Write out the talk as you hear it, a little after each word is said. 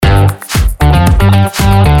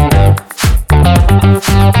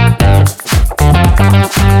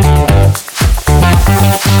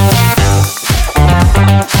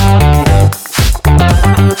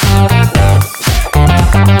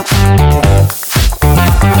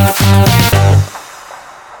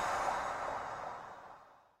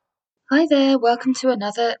Hi there, welcome to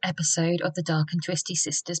another episode of the Dark and Twisty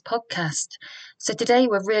Sisters podcast. So today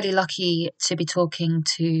we're really lucky to be talking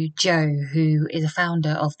to Jo, who is a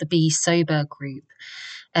founder of the Be Sober group.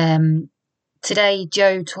 Today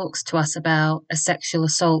Jo talks to us about a sexual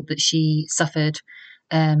assault that she suffered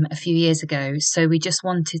a few years ago. So we just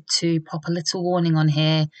wanted to pop a little warning on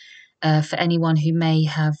here for anyone who may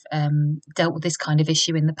have dealt with this kind of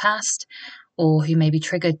issue in the past, or who may be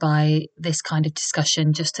triggered by this kind of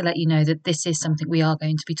discussion, just to let you know that this is something we are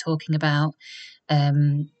going to be talking about.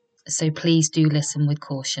 So please do listen with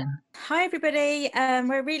caution. Hi everybody,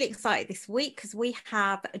 we're really excited this week because we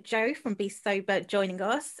have Jo from Be Sober joining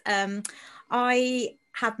us. I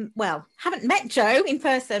haven't met Jo in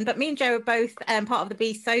person, but me and Jo are both part of the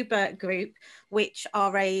Be Sober group, which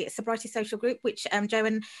are a sobriety social group, which Jo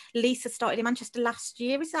and Lisa started in Manchester last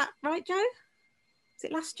year. Is that right, Jo? Is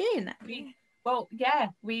it last year?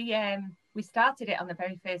 We started it on the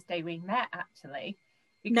very first day we met, actually.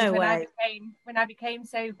 Because No when way. when I became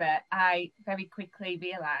sober, I very quickly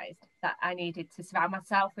realised that I needed to surround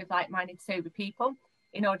myself with like-minded sober people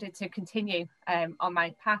in order to continue on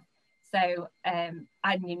my path. So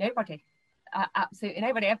I knew nobody, absolutely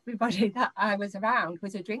nobody. Everybody that I was around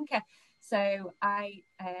was a drinker. So I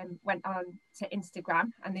went on to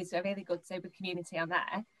Instagram, and there's a really good sober community on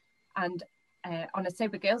there. And on a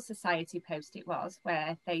Sober Girls Society post it was,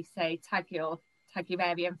 where they say tag your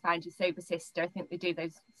area and find your sober sister. I think they do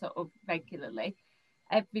those sort of regularly.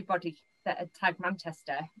 Everybody that had tagged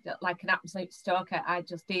Manchester, like an absolute stalker, I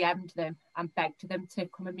just DM'd them and begged them to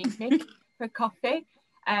come and meet me for coffee.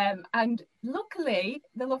 And luckily,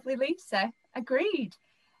 the lovely Lisa agreed.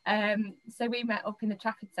 So we met up in the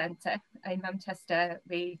Trafford Centre in Manchester.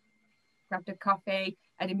 We grabbed a coffee,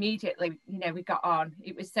 and immediately, we got on.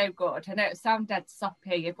 It was so good. I know it sounds dead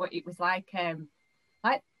soppy, but it was like a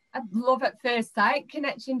love at first sight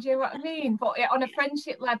connection, do you know what I mean? But on a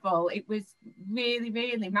friendship level, it was really,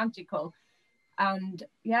 really magical. And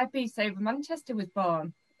yeah, Be Sober Manchester was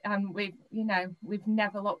born, and we've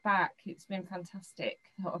never looked back. It's been fantastic,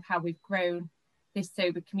 sort of how we've grown this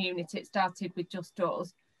sober community. It started with just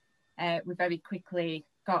us. We very quickly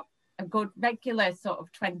got a good regular sort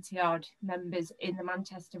of 20 odd members in the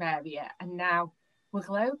Manchester area, and now we're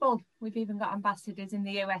global. We've even got ambassadors in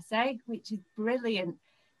the USA, which is brilliant.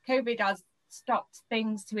 COVID has stopped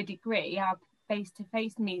things to a degree. Our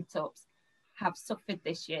face-to-face meetups have suffered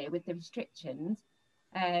this year with the restrictions,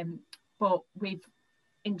 but we've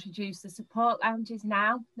introduced the support lounges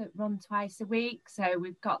now that run twice a week. So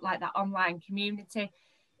we've got like that online community.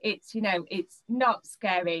 It's it's not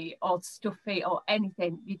scary or stuffy or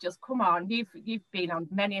anything. You just come on. You've been on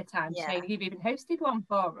many a time, yeah. Shane. You've even hosted one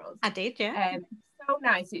for us. I did, yeah. So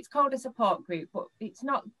nice. It's called a support group, but it's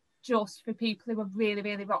not just for people who are really,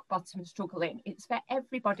 really rock bottom and struggling. It's for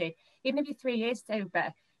everybody. Even if you're 3 years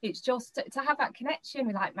sober, it's just to have that connection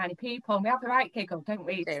with like-minded people. And we have the right giggle, don't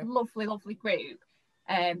we? It's a lovely, lovely group.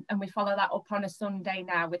 And we follow that up on a Sunday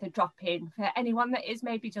now with a drop-in for anyone that is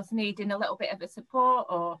maybe just needing a little bit of a support,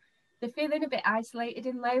 or they're feeling a bit isolated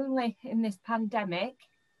and lonely in this pandemic.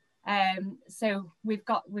 So we've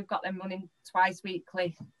got them running twice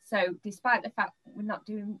weekly. So despite the fact we're not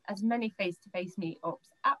doing as many face-to-face meetups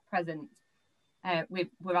at present,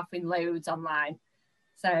 we're offering loads online.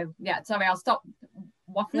 So yeah, sorry, I'll stop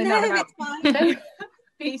waffling on about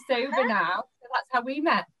Be Sober now. So that's how we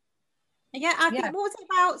met. Yeah, I think, what was it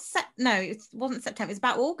about? No, it wasn't September. It was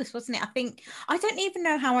about August, wasn't it? I don't even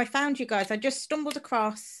know how I found you guys. I just stumbled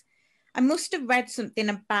across, I must have read something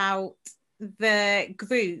about the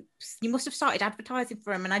groups. You must have started advertising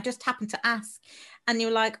for them, and I just happened to ask, and you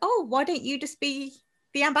were like, oh, why don't you just be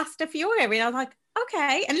the ambassador for your area? And I was like,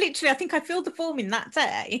 okay. And literally, I think I filled the form in that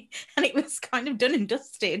day, and it was kind of done and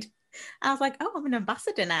dusted. And I was like, oh, I'm an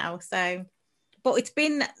ambassador now. So, but it's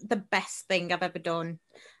been the best thing I've ever done.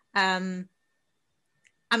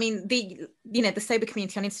 I mean, the sober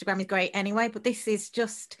community on Instagram is great anyway, but this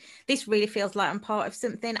really feels like I'm part of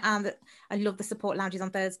something. And I love the support lounges on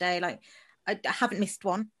Thursday. Like, I haven't missed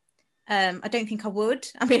one. I don't think I would.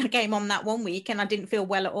 I mean, I came on that one week and I didn't feel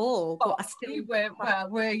well at all. But I still, you weren't well,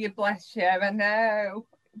 were you? Bless you. I know.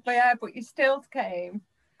 But yeah, but you still came.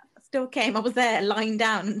 I was there lying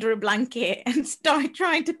down under a blanket and started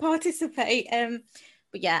trying to participate.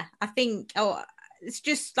 But yeah, I think it's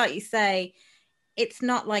just like you say, it's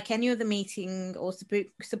not like any other meeting or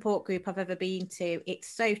support group I've ever been to. It's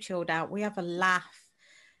so chilled out. We have a laugh.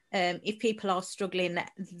 If people are struggling,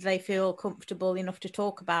 they feel comfortable enough to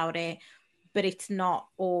talk about it. but it's not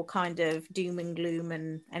all kind of doom and gloom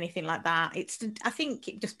and anything like that. I think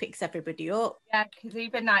it just picks everybody up. Yeah, because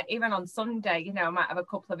even on Sunday, you know, I might have a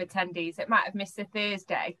couple of attendees that might have missed a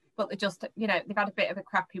Thursday, but they're just, you know, they've had a bit of a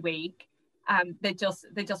crappy week, and they're just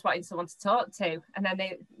wanting someone to talk to, and then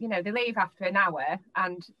they, you know, they leave after an hour,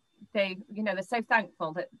 and they, you know, they're so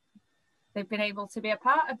thankful that they've been able to be a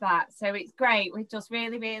part of that. So it's great. We're just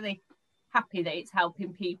really, really happy that it's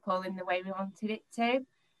helping people in the way we wanted it to.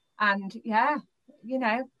 And yeah, you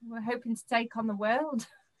know, we're hoping to take on the world,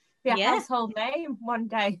 be a household name one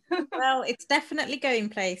day. Well, it's definitely going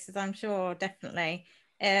places, I'm sure, definitely.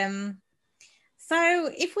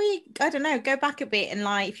 So if we, I don't know, go back a bit, and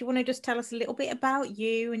like, if you want to just tell us a little bit about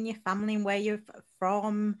you and your family and where you're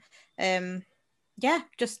from,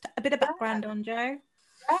 just a bit of background on Jo.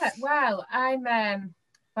 Yeah, well, I'm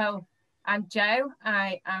Jo.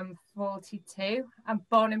 I am 42. I'm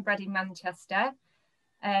born and bred in Manchester.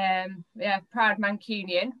 Proud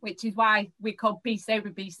Mancunian, which is why we call Be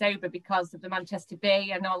Sober, because of the Manchester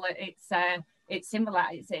Bee and all it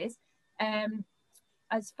symbolises.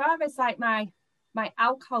 As far as like my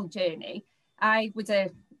alcohol journey, I was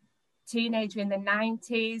a teenager in the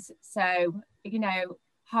 90s, so, you know,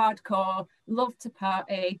 hardcore, loved to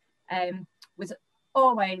party, was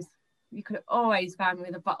always, you could always find me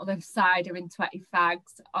with a bottle of cider and 20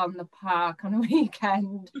 fags on the park on a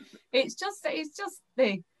weekend. It's just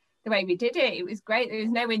the way we did it. It was great. There was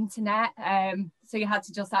no internet, so you had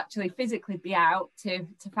to just actually physically be out to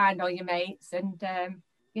find all your mates and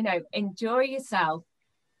you know, enjoy yourself.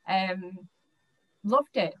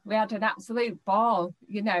 Loved it. We had an absolute ball.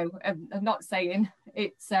 You know, I'm not saying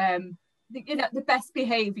it's you know, the best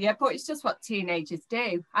behaviour, but it's just what teenagers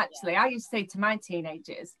do. Actually, I used to say to my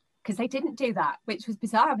teenagers, because they didn't do that, which was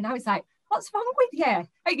bizarre. And I was like, what's wrong with you?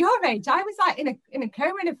 At your age, I was like in a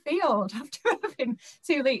coma in a field after having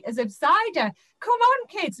 2 litres of cider. Come on,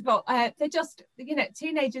 kids. But they're just, you know,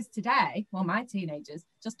 teenagers today, well, my teenagers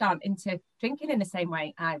just aren't into drinking in the same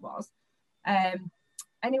way I was.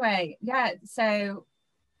 Anyway, yeah, so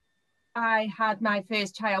I had my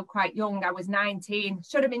first child quite young. I was 19,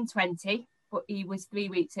 should have been 20, but he was 3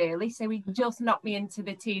 weeks early. So he just knocked me into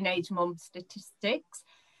the teenage mum statistics.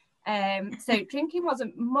 So drinking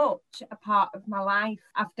wasn't much a part of my life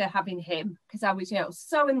after having him, because I was, you know,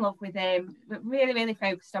 so in love with him, but really, really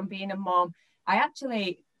focused on being a mum. I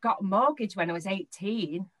actually got a mortgage when I was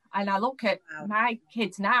 18, and I look at my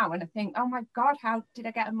kids now and I think, oh my God, how did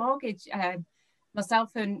I get a mortgage?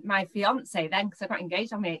 Myself and my fiance then, because I got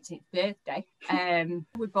engaged on my 18th birthday,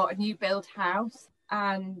 we bought a new build house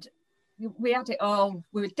and we had it all.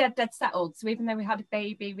 We were dead settled. So even though we had a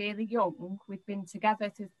baby really young, we'd been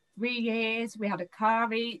together for 3 years. We had a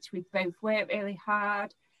car each. We both worked really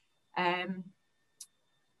hard, and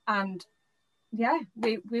yeah,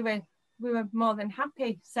 we were more than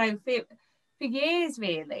happy. So for years,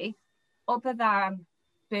 really, other than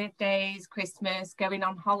birthdays, Christmas, going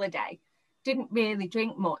on holiday, didn't really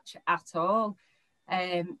drink much at all.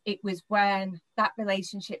 It was when that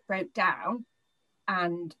relationship broke down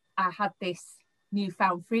and I had this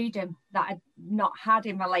newfound freedom that I'd not had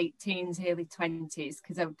in my late teens, early 20s,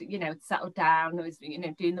 because I, you know, settled down. I was, you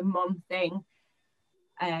know, doing the mum thing.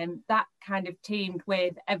 That kind of teamed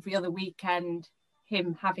with every other weekend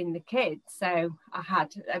him having the kids. So I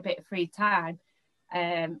had a bit of free time.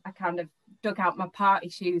 I kind of dug out my party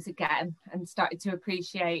shoes again and started to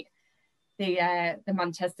appreciate the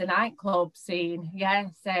Manchester nightclub scene. Yeah,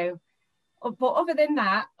 so, but other than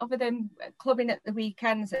that, other than clubbing at the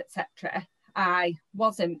weekends, etc., I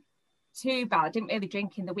wasn't too bad. I didn't really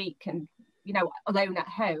drink in the week and, you know, alone at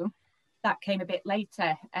home. That came a bit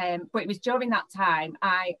later. But it was during that time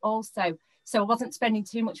I wasn't spending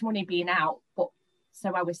too much money being out, but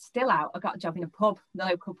so I was still out. I got a job in a pub, the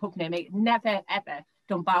local pub near me. Never ever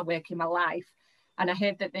done bar work in my life. And I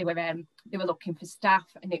heard that they were looking for staff,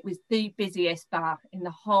 and it was the busiest bar in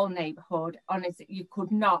the whole neighbourhood. Honestly, you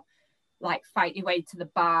could not like fight your way to the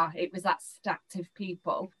bar. It was that stacked of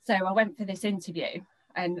people. So I went for this interview,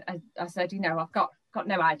 and I said, you know, I've got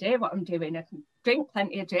no idea what I'm doing. I can drink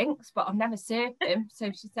plenty of drinks, but I've never served them.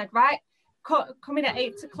 So she said, right, come in at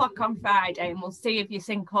 8 o'clock on Friday, and we'll see if you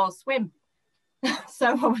sink or swim. So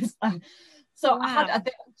I was like, so wow. I'm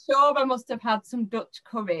sure I must have had some Dutch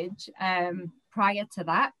courage prior to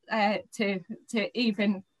that to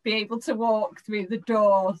even be able to walk through the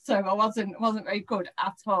door. So I wasn't very good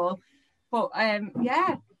at all. But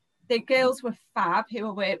yeah, the girls were fab who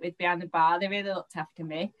I worked with behind the bar. They really looked after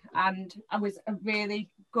me, and I was a really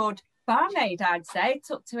good barmaid, I'd say.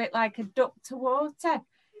 Took to it like a duck to water.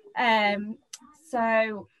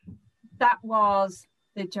 So that was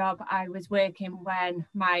the job I was working when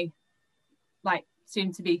my like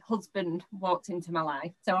soon to be husband walked into my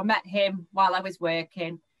life. So I met him while I was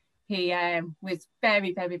working. He was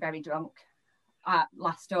very, very, very drunk at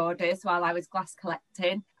last orders while I was glass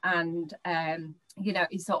collecting, and you know,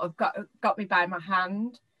 he sort of got me by my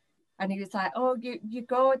hand, and he was like, "Oh, you're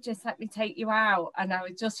gorgeous, let me take you out." And I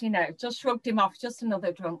was just, you know, just shrugged him off, just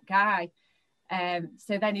another drunk guy.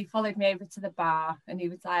 So then he followed me over to the bar, and he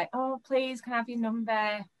was like, "Oh, please, can I have your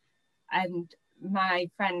number?" And my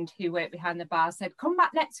friend who worked behind the bar said, "Come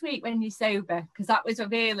back next week when you're sober," because that was a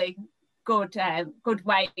really good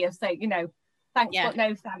way of saying, you know, thanks, but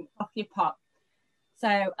no thanks, off your pot.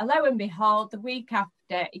 So lo and behold, the week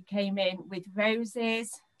after, he came in with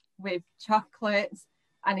roses, with chocolates,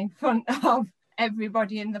 and in front of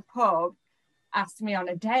everybody in the pub, asked me on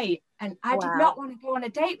a date. And I did not want to go on a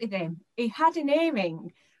date with him. He had an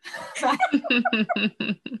earring. It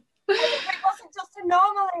wasn't just a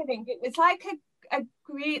normal earring. It was like a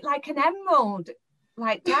green, like an emerald,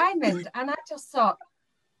 like diamond. And I just thought,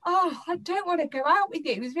 oh, I don't want to go out with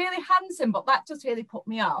you. He was really handsome, but that just really put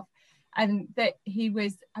me off. And that he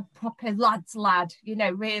was a proper lad's lad, you know,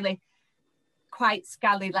 really quite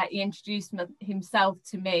scally. Like, he introduced himself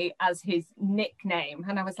to me as his nickname.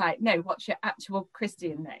 And I was like, no, what's your actual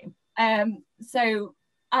Christian name? So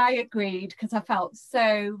I agreed, because I felt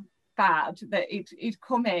so bad that he'd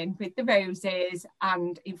come in with the roses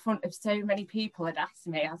and in front of so many people had asked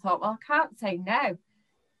me. I thought, well, I can't say no.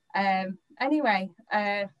 Anyway,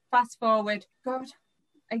 fast forward, God,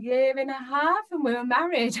 a year and a half, and we were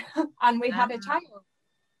married and we had a child.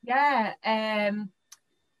 Yeah.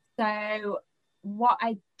 So what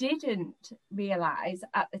I didn't realise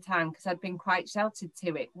at the time, because I'd been quite sheltered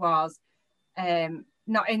to it, was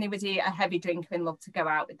not only was he a heavy drinker and loved to go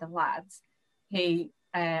out with the lads, he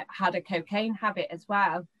had a cocaine habit as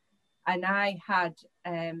well. And I had,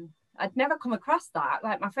 I'd never come across that.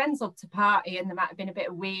 Like, my friends loved to party, and there might have been a bit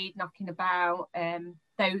of weed knocking about.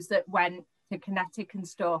 Those that went to Kinetic and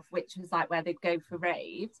stuff, which was like where they'd go for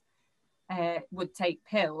raves, would take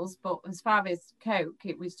pills. But as far as coke,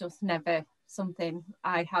 it was just never something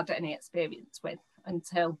I had any experience with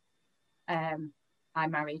until I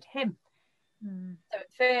married him. So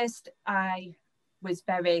at first I was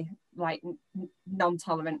very like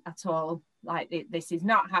non-tolerant at all. Like, this is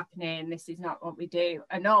not happening, this is not what we do.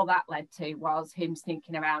 And all that led to was him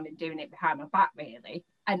sneaking around and doing it behind my back, really.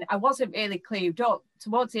 And I wasn't really clued up.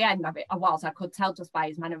 Towards the end of it, I could tell just by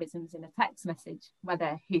his mannerisms in a text message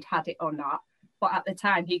whether he'd had it or not. But at the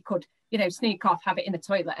time, he could, you know, sneak off, have it in the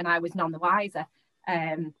toilet, and I was none the wiser.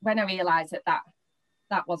 When I realised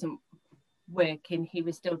that wasn't working, he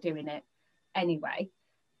was still doing it anyway,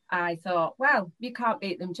 I thought, well, you can't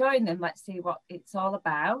beat them, join them. Let's see what it's all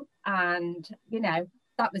about. And, you know,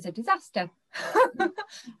 that was a disaster.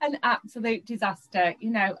 An absolute disaster. You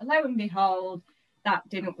know, lo and behold, that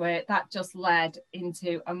didn't work. That just led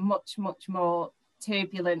into a much, much more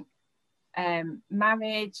turbulent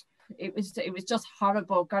marriage. It was just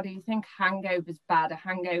horrible. God, you think hangover's bad? A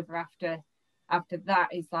hangover after that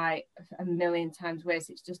is like a million times worse.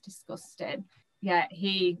 It's just disgusting. Yeah,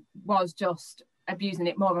 he was just abusing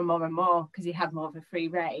it more and more and more because he had more of a free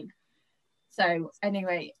reign. So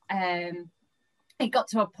anyway, it got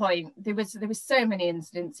to a point, there was so many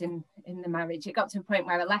incidents in the marriage. It got to a point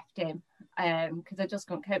where I left him because I just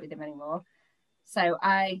couldn't cope with him anymore. So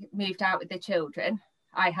I moved out with the children.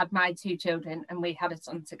 I had my 2 children and we had a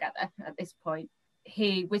son together at this point.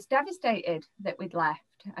 He was devastated that we'd left,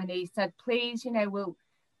 and he said, please, you know, will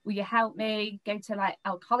you help me go to like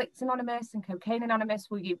Alcoholics Anonymous and Cocaine Anonymous?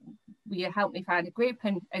 Will you help me find a group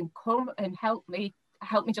and come and help me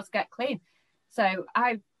just get clean? So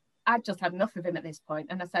I just had enough of him at this point,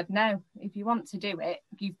 and I said, no, if you want to do it,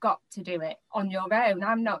 you've got to do it on your own.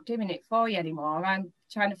 I'm not doing it for you anymore. I'm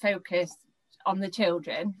trying to focus on the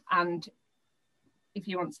children, and if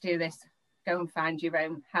you want to do this, go and find your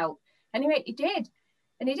own help. Anyway, he did,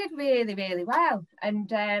 and he did really, really well. And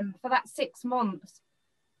for that 6 months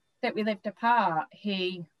that we lived apart,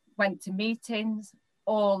 he went to meetings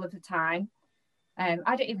all of the time.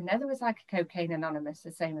 I didn't even know there was like a Cocaine Anonymous,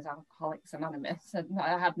 the same as Alcoholics Anonymous.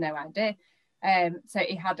 I had no idea. So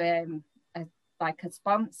he had a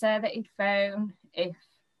sponsor that he'd phone if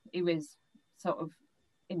he was sort of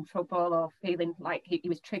in trouble or feeling like he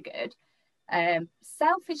was triggered.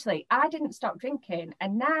 Selfishly, I didn't stop drinking,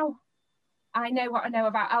 and now I know what I know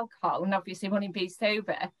about alcohol, and obviously wanting to be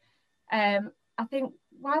sober. I think,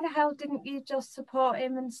 why the hell didn't you just support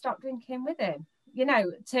him and stop drinking with him? You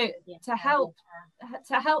know, to help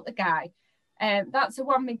the guy. That's the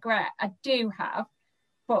one regret I do have,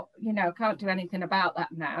 but you know, I can't do anything about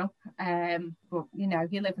that now. But you know,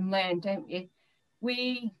 you live and learn, don't you?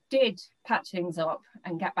 we did patch things up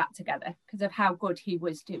and get back together because of how good he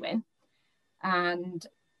was doing. And,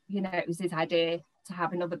 you know, it was his idea to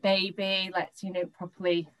have another baby. Let's, you know,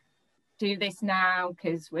 properly do this now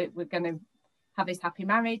because we're going to have this happy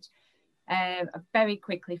marriage. I very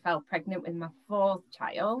quickly fell pregnant with my 4th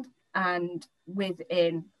child. And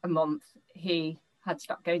within a month, he had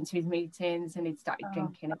stopped going to his meetings and he'd started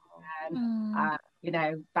drinking again, you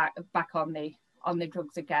know, back on the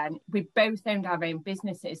drugs again. We both owned our own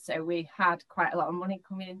businesses, so we had quite a lot of money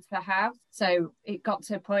coming into the house. So it got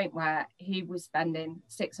to a point where he was spending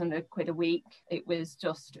 600 quid a week. It was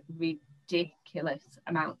just ridiculous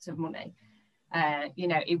amounts of money. You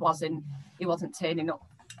know, he wasn't turning up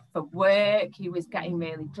for work. He was getting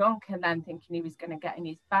really drunk and then thinking he was going to get in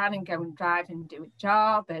his van and go and drive and do a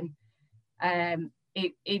job, and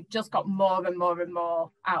it just got more and more and more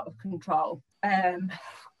out of control.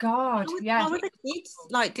 God, how were the kids?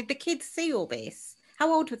 Like, did the kids see all this?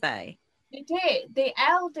 How old were they? They did. The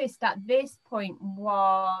eldest at this point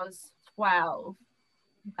was 12.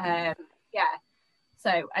 Yeah.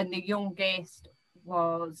 So, and the youngest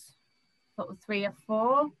was sort of 3 or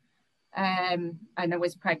 4. And I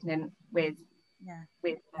was pregnant with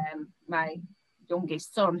my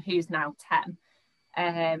youngest son, who's now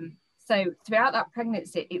 10. So throughout that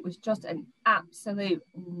pregnancy, it was just an absolute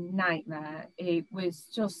nightmare. It was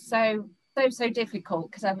just so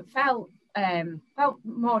difficult because I felt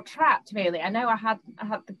more trapped, really. I know I had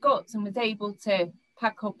the guts and was able to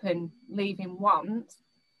pack up and leave him once,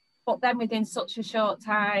 but then within such a short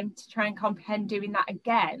time to try and comprehend doing that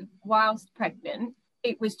again whilst pregnant,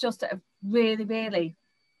 it was just a really, really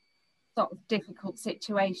sort of difficult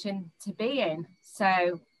situation to be in.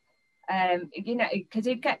 So, you know, because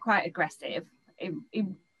he'd get quite aggressive.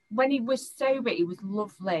 When he was sober, he was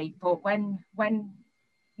lovely, but when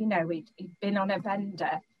you know, he'd been on a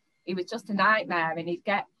bender, he was just a nightmare. And he'd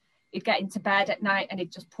get into bed at night and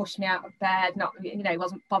he'd just push me out of bed. Not, you know, he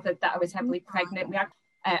wasn't bothered that I was heavily pregnant. We had,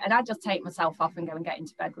 and I'd just take myself off and go and get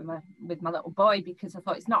into bed with my little boy, because I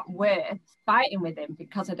thought it's not worth fighting with him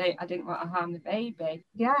because I didn't want to harm the baby.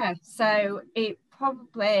 Yeah, so it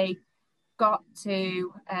probably got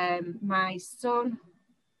to my son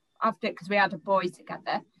after, because we had a boy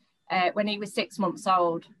together. When he was 6 months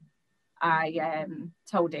old, I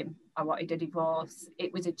told him I wanted a divorce.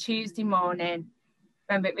 It was a Tuesday morning.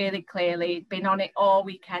 Remember it really clearly. He'd been on it all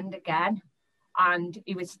weekend again, and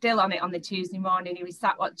he was still on it on the Tuesday morning. He was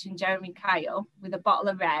sat watching Jeremy Kyle with a bottle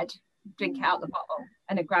of red, drink it out the bottle,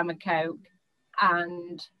 and a gram of Coke.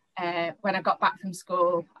 And when I got back from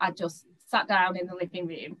school, I just sat down in the living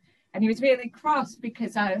room, and he was really cross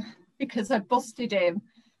because I busted him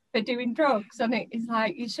for doing drugs. And it's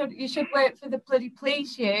like, you should work for the bloody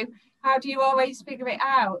police, you. How do you always figure it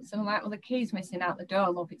out? So I'm like, well, the key's missing out the door,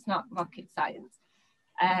 love. It's not rocket science.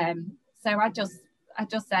 So I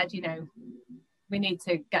just said, you know, we need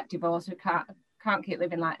to get divorced. We can't keep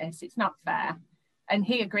living like this. It's not fair. And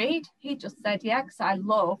he agreed. He just said, yeah, because I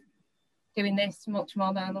love doing this much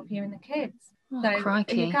more than I love you and the kids. Oh, so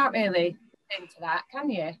crikey. You can't really get into that, can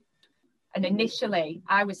you? And initially,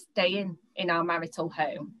 I was staying in our marital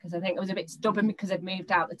home because I think I was a bit stubborn because I'd moved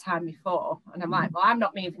out the time before. And I'm like, well, I'm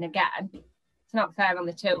not moving again. It's not fair on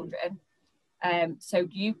the children. So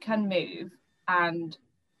you can move. And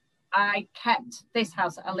I kept this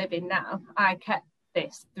house that I live in now. I kept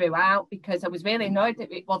this throughout because I was really annoyed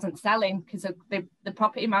that it wasn't selling, because the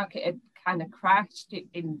property market had kind of crashed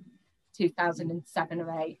in 2007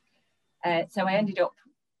 or 8. So I ended up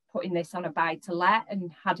putting this on a buy to let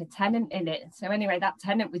and had a tenant in it. So anyway, that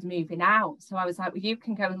tenant was moving out. So I was like, well, you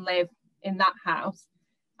can go and live in that house.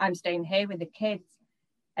 I'm staying here with the kids.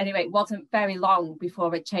 Anyway, it wasn't very long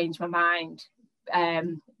before I changed my mind.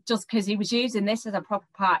 Just because he was using this as a proper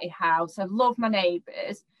party house. I love my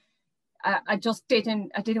neighbours. I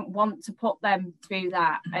didn't want to put them through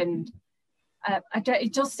that. And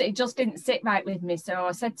it just didn't sit right with me. So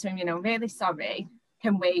I said to him, you know, I'm really sorry.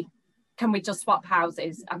 Can we just swap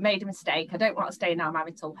houses? I've made a mistake. I don't want to stay in our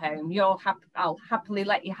marital home. I'll happily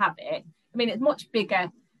let you have it. I mean, it's a much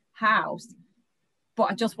bigger house,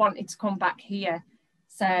 but I just wanted to come back here.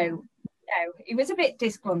 So, you know, he was a bit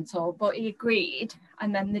disgruntled, but he agreed.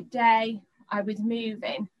 And then the day I was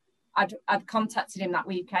moving, I'd contacted him that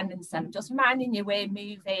weekend and said, just reminding you, we're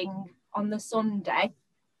moving on the Sunday.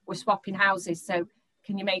 We're swapping houses. So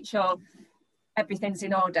can you make sure everything's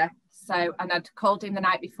in order? So, and I'd called him the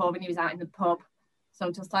night before when he was out in the pub. So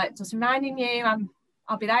I'm just reminding you,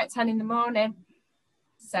 I'll be there at 10 in the morning.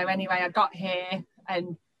 So anyway, I got here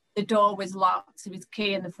and the door was locked. There was a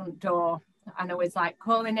key in the front door. And I was like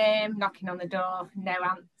calling him, knocking on the door, no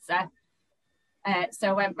answer. So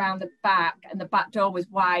I went round the back, and the back door was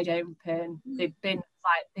wide open. They'd been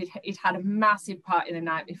like, he'd had a massive party the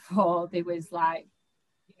night before. There was like,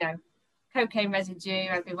 you know, cocaine residue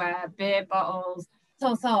everywhere, beer bottles.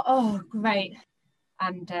 So I thought, oh, great.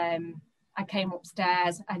 And I came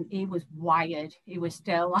upstairs, and he was wired. He was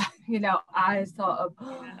still, you know, I sort of,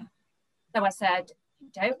 so I said, you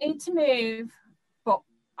don't need to move, but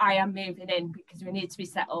I am moving in because we need to be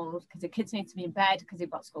settled, because the kids need to be in bed because they've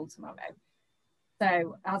got school tomorrow.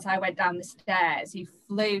 So as I went down the stairs, he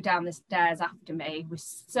flew down the stairs after me,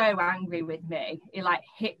 was so angry with me. He like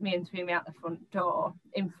hit me and threw me out the front door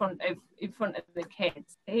in front of the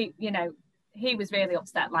kids. He, you know, he was really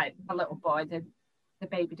upset, like a little boy. The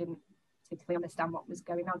baby didn't particularly understand what was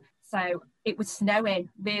going on. So it was snowing,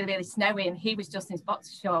 really, really snowing. He was just in his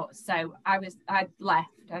boxer shorts. So I'd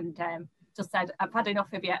left and just said, I've had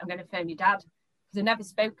enough of you. I'm going to phone your dad. Because I'd never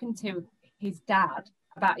spoken to his dad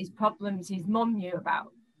about his problems. His mum knew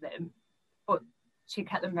about them, but she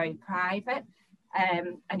kept them very private.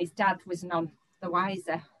 And his dad was none the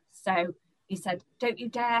wiser. So he said, don't you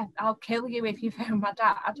dare, I'll kill you if you phone my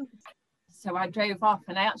dad. So I drove off,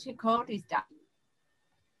 and I actually called his dad.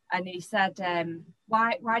 And he said,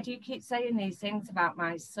 why do you keep saying these things about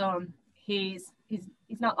my son? He's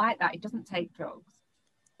not like that. He doesn't take drugs.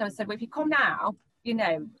 So I said, well, if you come now, you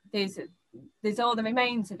know, there's all the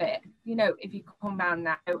remains of it. You know, if you come round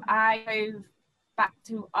now, I drove back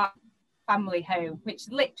to our family home, which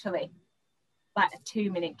is literally like a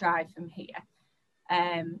 2-minute drive from here.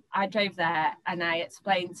 I drove there, and I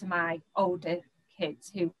explained to my older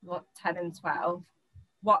kids, who were 10 and 12,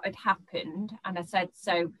 what had happened. And I said,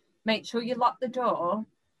 so make sure you lock the door,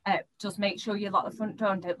 just make sure you lock the front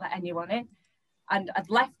door and don't let anyone in. And I'd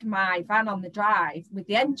left my van on the drive with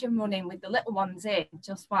the engine running, with the little ones in,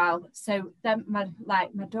 just while. So then my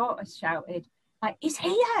daughter shouted, like, he's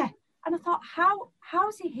here. And I thought,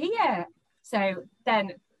 how's he here? So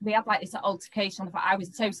then we had like this altercation. I thought, I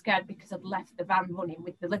was so scared because I'd left the van running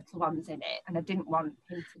with the little ones in it, and I didn't want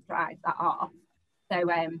him to drive that off. So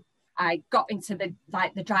I got into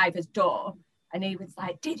the driver's door, and he was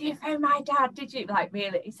like, did you phone my dad? Did you? Like,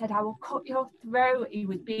 really? He said, I will cut your throat. He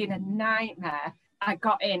was being a nightmare. I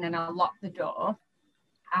got in and I locked the door,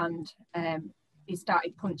 and he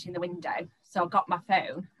started punching the window. So I got my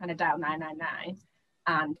phone and I dialed 999,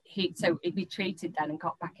 and he retreated then and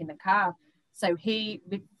got back in the car. So he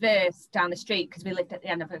reversed down the street, because we lived at the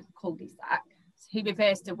end of a cul-de-sac. So he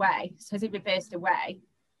reversed away. So as he reversed away,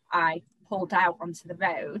 I pulled out onto the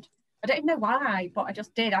road. I don't even know why, but I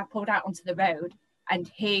just did. I pulled out onto the road,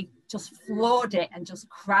 and he just floored it and just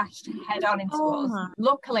crashed head on into us.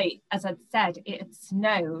 Luckily, as I'd said, it had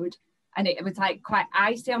snowed, and it was like quite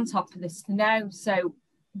icy on top of the snow. So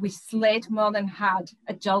we slid more than had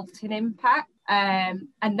a jolting impact. And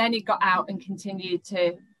then he got out and continued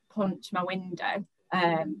to punch my window,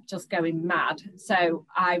 just going mad. So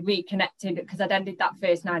I reconnected, because I'd ended that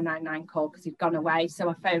first 999 call because he'd gone away. So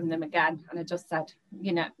I phoned them again, and I just said,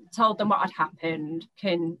 you know, told them what had happened.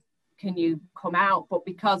 Can you come out? But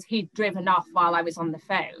because he'd driven off while I was on the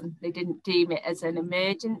phone, they didn't deem it as an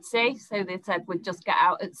emergency. So they said, we'd just get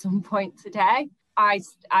out at some point today. I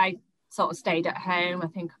sort of stayed at home. I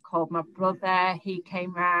think I called my brother. He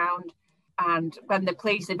came round. And when the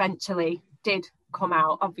police eventually did come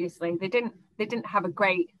out, obviously they didn't have a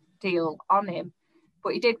great deal on him,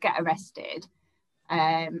 but he did get arrested.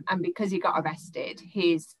 And because he got arrested,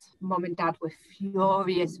 his mum and dad were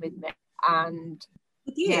furious with me. And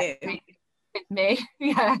yeah, with me,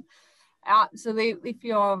 yeah, absolutely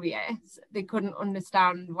furious. They couldn't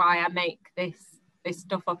understand why I make this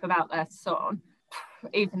stuff up about their son,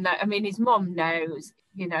 even though, I mean, his mum knows,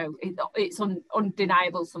 you know, it's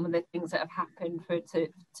undeniable some of the things that have happened for her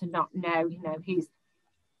to not know. You know, he's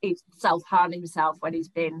self-harmed himself when he's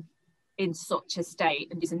been in such a state,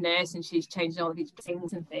 and he's a nurse and she's changed all of his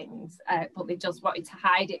things, but they just wanted to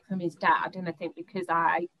hide it from his dad. And I think because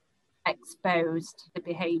I exposed the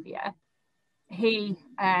behaviour, he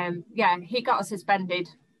got a suspended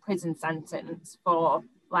prison sentence for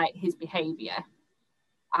like his behaviour,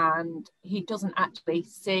 and he doesn't actually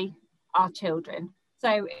see our children.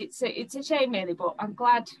 So it's a shame really, but I'm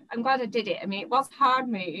glad I did it. I mean, it was a hard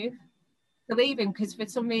move to leave him, because for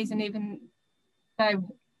some reason, even though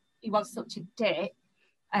he was such a dick,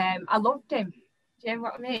 I loved him. Do you know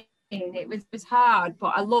what I mean? It was hard,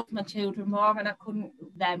 but I loved my children more, and I couldn't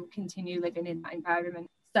then continue living in that environment.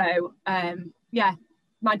 So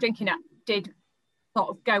my drinking did sort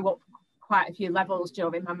of go up quite a few levels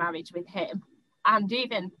during my marriage with him, and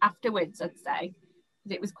even afterwards, I'd say,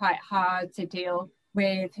 it was quite hard to deal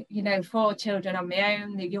with, you know, 4 children on my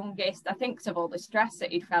own, the youngest, I think, 'cause of all the stress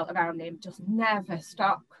that he'd felt around him, just never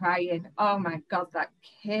stopped crying. Oh my God, that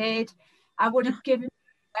kid, I would have given him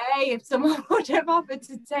away if someone would have offered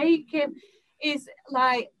to take him. Is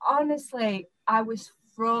like, honestly, I was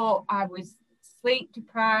fraught, I was sleep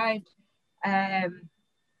deprived, I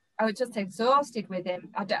was just exhausted with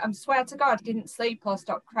him. I swear to God, I didn't sleep or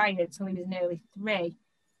stop crying until he was nearly 3.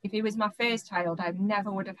 If he was my first child, I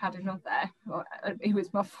never would have had another. He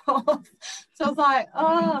was my 4th. So I was like,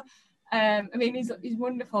 oh, I mean, he's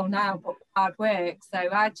wonderful now, but hard work. So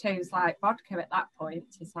I chose like vodka at that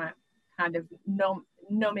point to like kind of numb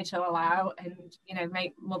it all out and, you know,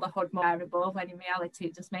 make motherhood more bearable, when in reality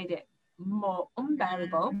it just made it more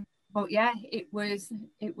unbearable. But yeah, it was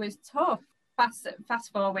tough.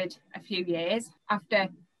 Fast forward a few years, after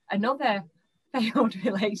another failed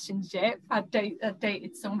relationship, I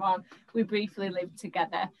dated someone, we briefly lived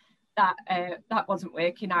together, that wasn't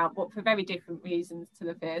working out, but for very different reasons to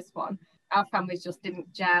the first one. Our families just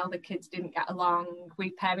didn't gel, the kids didn't get along,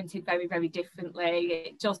 we parented very, very differently,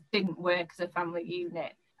 it just didn't work as a family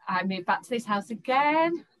unit. I moved back to this house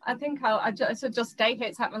again. I think I just stay here.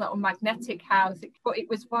 It's like my little magnetic house. But it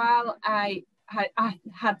was while I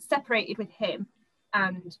had separated with him,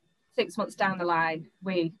 and 6 months down the line,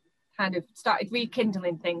 we kind of started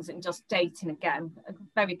rekindling things and just dating again,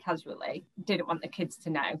 very casually. Didn't want the kids to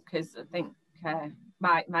know, because I think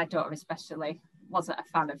my daughter especially wasn't a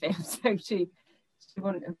fan of him, so she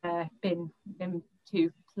wouldn't have been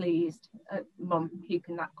too pleased at mum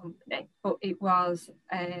keeping that company. But it was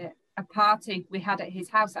a party we had at his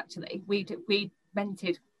house. Actually, we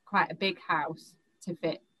rented quite a big house to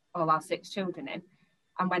fit all our 6 children in,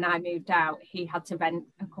 and when I moved out, he had to rent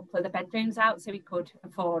a couple of the bedrooms out so he could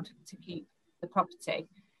afford to keep the property.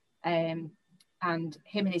 And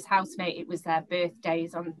him and his housemate, it was their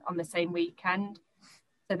birthdays on the same weekend,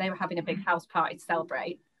 so they were having a big house party to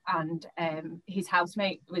celebrate. And his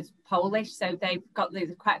housemate was Polish, so there's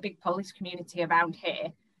quite a big Polish community around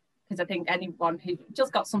here, because I think anyone who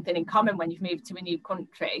just got something in common when you've moved to a new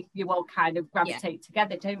country, you all kind of gravitate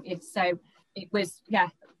together, don't you? So it was,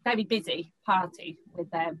 very busy party with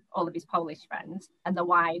all of his Polish friends and the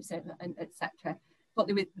wives and etc. But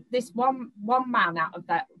there was this one man out of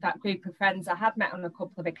that group of friends I had met on a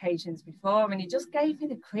couple of occasions before, and he just gave me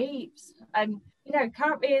the creeps. And, you know,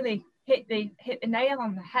 can't really hit the nail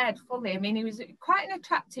on the head fully. I mean, he was quite an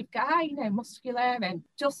attractive guy, you know, muscular and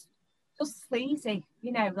just sleazy,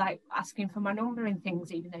 you know, like asking for my number and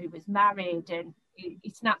things, even though he was married. And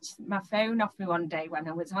he snatched my phone off me one day when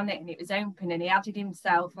I was on it and it was open, and he added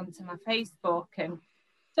himself onto my Facebook, and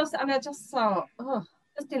I just thought, oh,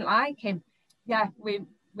 just didn't like him. Yeah, we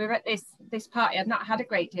were at this party. I'd not had a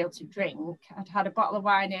great deal to drink. I'd had a bottle of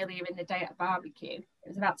wine earlier in the day at a barbecue. It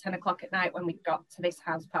was about 10 o'clock at night when we got to this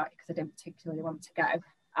house party, because I didn't particularly want to go.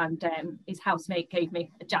 And his housemate gave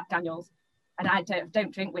me a Jack Daniels, and I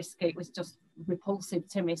don't drink whiskey. It was just repulsive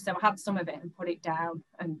to me, so I had some of it and put it down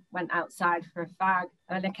and went outside for a fag.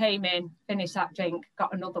 And I came in, finished that drink,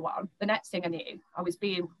 got another one. The next thing I knew, I was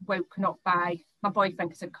being woken up by my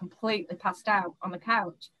boyfriend, because I'd completely passed out on the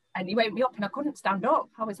couch, and he woke me up and I couldn't stand up.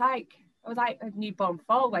 I was like a newborn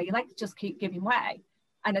foal, where your legs just keep giving way.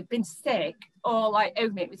 And I'd been sick all like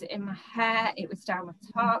over me. It was in my hair, it was down my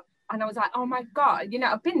top. And I was like, oh my God, you know,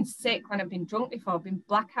 I've been sick when I've been drunk before. I've been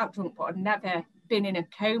blackout drunk, but I've never been in a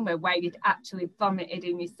coma where you'd actually vomited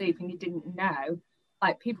in your sleep and you didn't know.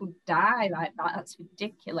 Like, people die like that. That's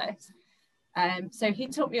ridiculous. So he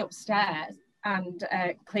took me upstairs and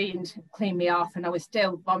cleaned me off, and I was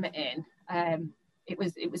still vomiting. It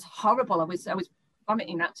was horrible. I was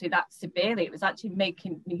vomiting actually that severely. It was actually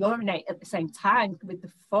making me urinate at the same time with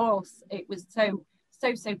the force. It was so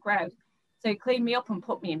gross. So he cleaned me up and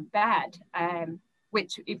put me in bed,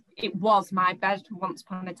 which it was my bed once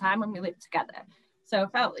upon a time when we lived together. So I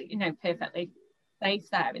felt, you know, perfectly safe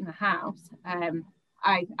there in the house.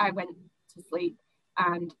 I went to sleep,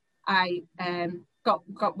 and I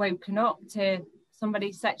got woken up to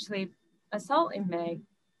somebody sexually assaulting me.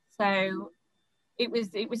 So it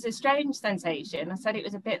was a strange sensation. I said it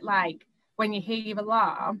was a bit like when you hear your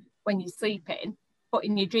alarm when you're sleeping, but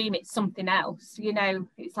in your dream it's something else. You know,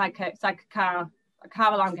 it's like a car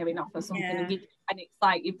alarm going off or something, and it's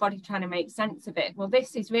like your body trying to make sense of it. Well,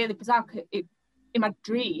 this is really bizarre. In my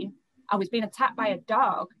dream, I was being attacked by a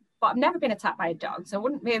dog, but I've never been attacked by a dog, so I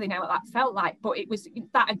wouldn't really know what that felt like. But it was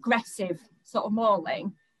that aggressive sort of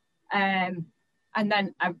mauling, and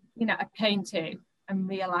then I came to and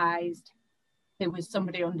realised there was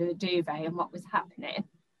somebody under the duvet and what was happening.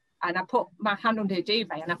 And I put my hand under the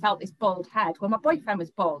duvet and I felt this bald head. Well, my boyfriend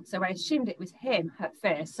was bald, so I assumed it was him at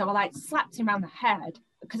first. So I like slapped him around the head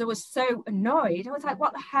because I was so annoyed. I was like,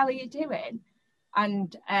 what the hell are you doing?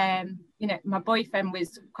 And, you know, my boyfriend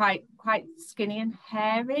was quite skinny and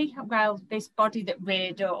hairy. Well, this body that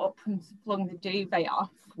reared up and flung the duvet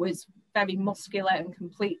off was very muscular and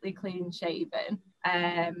completely clean shaven.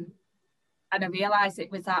 And I realised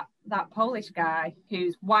it was that Polish guy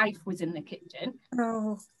whose wife was in the kitchen.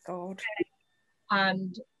 Oh, God.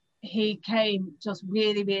 And he came just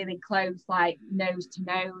really, really close, like nose to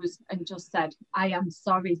nose, and just said, I am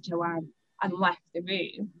sorry, Joanne, and left the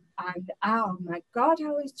room. And oh my God,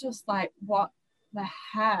 I was just like, what the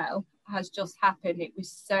hell has just happened? It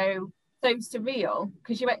was so surreal,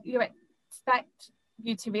 because you expect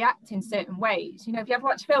you to react in certain ways. You know, if you ever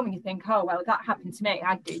watch a film and you think, oh, well, that happened to me,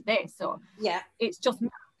 I'd do this, or yeah, it's just,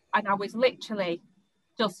 and I was literally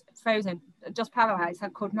just frozen, just paralyzed. I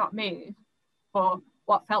could not move for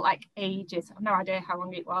what felt like ages. I've no idea how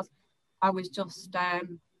long it was. I was just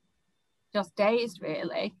dazed,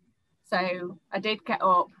 really. So I did get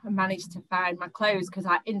up and managed to find my clothes, because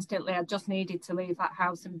I just needed to leave that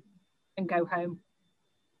house and go home.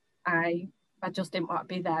 I just didn't want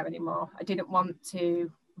to be there anymore. I didn't want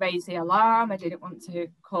to raise the alarm. I didn't want to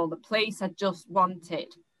call the police. I just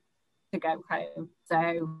wanted to go home.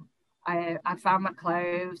 So I found my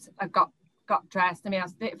clothes. I got dressed. I mean, I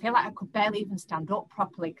feel like I could barely even stand up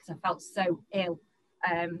properly because I felt so ill,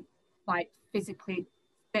 like physically.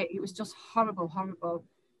 It was just horrible.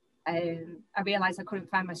 I realised I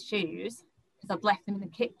couldn't find my shoes because I'd left them in the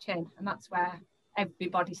kitchen, and that's where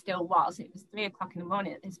everybody still was. It was 3 o'clock in the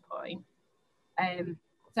morning at this point.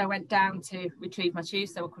 So I went down to retrieve my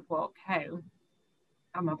shoes so I could walk home,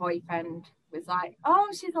 and my boyfriend was like, oh,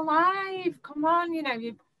 she's alive, come on, you know,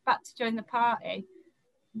 you're about to join the party.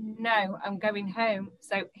 No, I'm going home.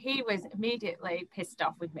 So he was immediately pissed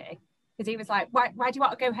off with me, because he was like, why do you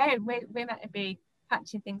want to go home? We're meant to be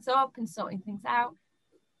patching things up and sorting things out,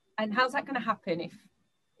 and how's that going to happen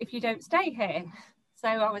if you don't stay here? So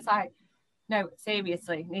I was like, no,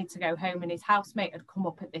 seriously, need to go home. And his housemate had come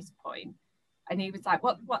up at this point, and he was like,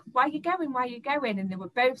 what, why are you going? And they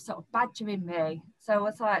were both sort of badgering me. So I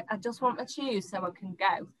was like, I just want my shoes so I can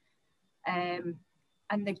go.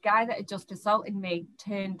 And the guy that had just assaulted me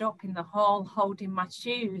turned up in the hall holding my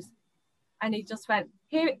shoes, and he just went,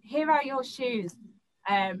 here are your shoes.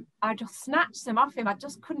 I just snatched them off him. I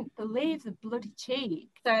just couldn't believe the bloody cheek.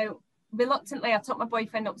 So reluctantly, I took my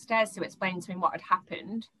boyfriend upstairs to explain to him what had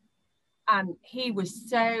happened. And he was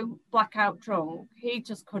so blackout drunk, he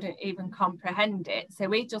just couldn't even comprehend it. So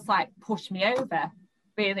he just like pushed me over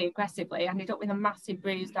really aggressively. I ended up with a massive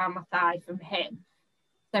bruise down my thigh from him.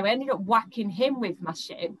 So I ended up whacking him with my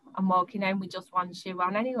shoe and walking home with just one shoe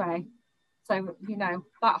on anyway. So, you know,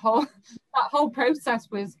 that whole process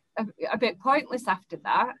was a bit pointless after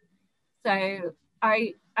that. So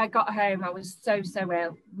I got home, I was so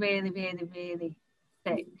ill, really, really, really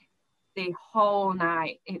sick. The whole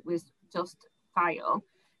night, it was just vile.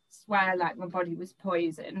 Swear like my body was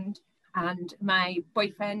poisoned. And my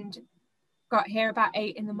boyfriend got here about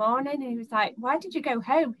 8 in the morning, and he was like, why did you go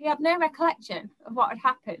home? He had no recollection of what had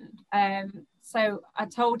happened. So I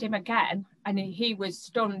told him again, and he was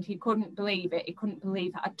stunned. He couldn't believe it. He couldn't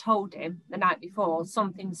believe I told him the night before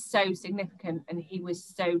something so significant, and he was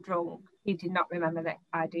so drunk. He did not remember that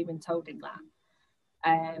I'd even told him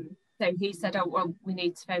that. So he said, oh, well, we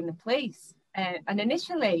need to phone the police. And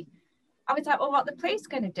initially, I was like, well, what are the police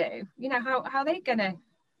going to do? You know, how are they going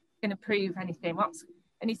to prove anything?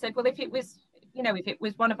 And he said, well, if it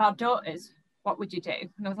was one of our daughters, what would you do?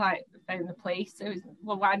 And I was like, phone the police. So was,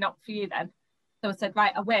 well, why not for you then? So I said,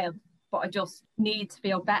 right, I will, but I just need to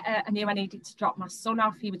feel better. I knew I needed to drop my son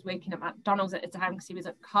off. He was working at McDonald's at the time because he was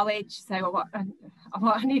at college. So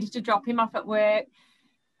I needed to drop him off at work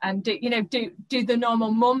and do the normal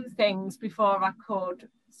mum things before I could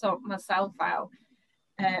sort myself out.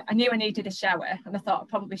 I knew I needed a shower, and I thought I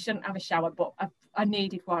probably shouldn't have a shower, but I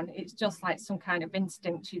needed one. It's just like some kind of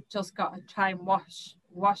instinct. You've just got to try and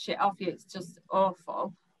wash it off you. It's just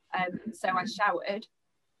awful. So I showered,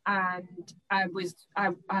 and I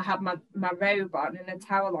had my robe on and a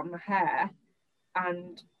towel on my hair,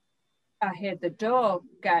 and I heard the door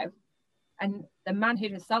go, and the man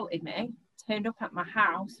who'd assaulted me turned up at my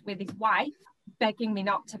house with his wife, begging me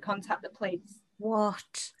not to contact the police.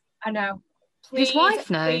 What? I know. Please, his wife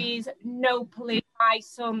know? Please, no police. My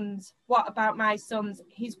sons. What about my sons?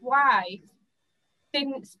 His wife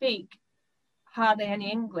didn't speak hardly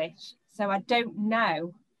any English, so I don't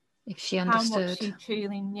know if she understood. How much she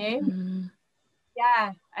truly knew.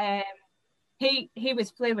 Yeah. He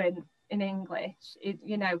was fluent in English,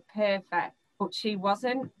 you know, perfect. But she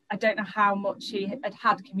wasn't. I don't know how much she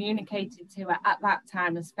had communicated to her at that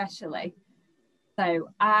time, especially. So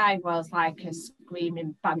I was like a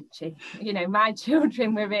screaming banshee. You know, my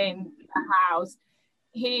children were in the house.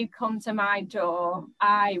 He'd come to my door.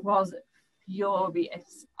 I was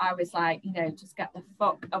furious. I was like, you know, just get the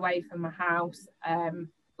fuck away from my house.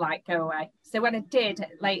 Like, go away. So when I did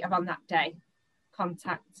later on that day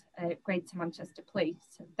contact Greater Manchester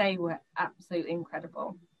Police, they were absolutely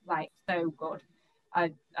incredible. Like, so good.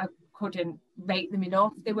 I couldn't rate them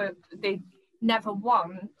enough. They never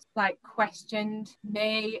once like questioned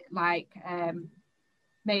me, like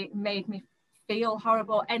made me feel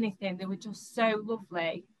horrible, anything. They were just so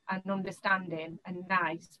lovely and understanding and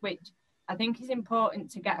nice, which I think is important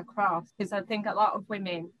to get across, because I think a lot of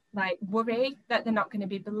women like worry that they're not going to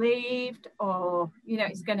be believed, or, you know,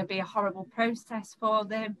 it's going to be a horrible process for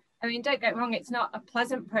them. I mean, don't get me wrong, it's not a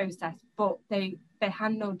pleasant process, but they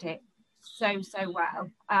handled it so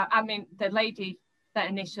well. I mean, the lady that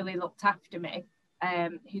initially looked after me,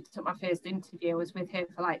 who took my first interview, I was with her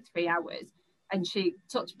for like 3 hours, and she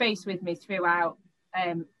touched base with me throughout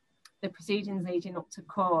the proceedings leading up to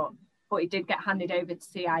court, but it did get handed over to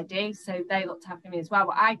CID, so they looked after me as well.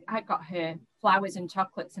 But I got her flowers and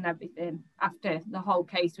chocolates and everything after the whole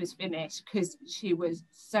case was finished, because she was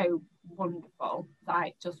so wonderful,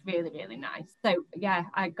 like just really nice. So yeah,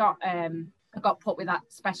 I got put with that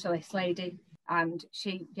specialist lady, and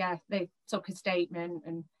they took a statement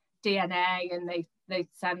and DNA, and they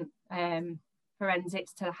sent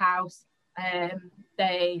forensics to the house.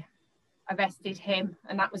 They arrested him,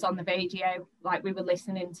 and that was on the radio. Like, we were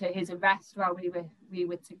listening to his arrest while we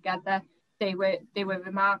were together. They were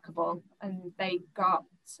remarkable, and they got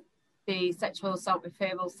the sexual assault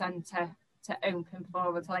referral centre to open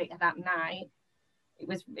for us later that night. It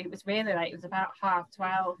was really late. It was about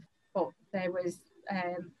 12:30, but there was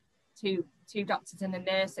two doctors and a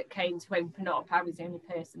nurse that came to open up. I was the only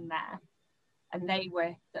person there, and they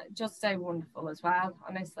were just so wonderful as well.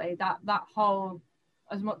 Honestly, that whole,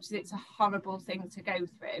 as much as it's a horrible thing to go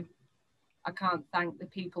through, I can't thank the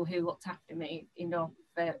people who looked after me enough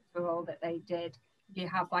for all that they did. You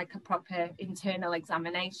have like a proper internal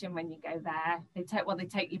examination when you go there. They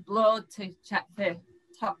take your blood to check for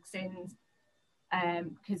toxins,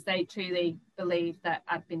 because they truly believe that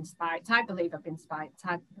I've been spiked. I believe I've been spiked.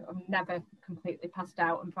 I've never completely passed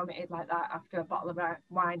out and vomited like that after a bottle of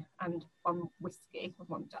wine and one whiskey,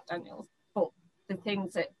 one Jack Daniels. But the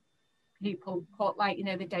things that people put, like, you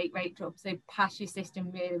know, the date rape drugs, they pass your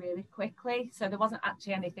system really quickly. So there wasn't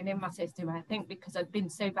actually anything in my system. I think because I'd been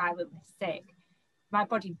so violently sick, my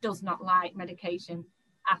body does not like medication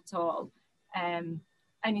at all.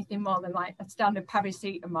 Anything more than like a standard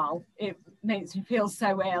paracetamol, it makes me feel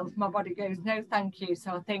so ill. My body goes, no thank you.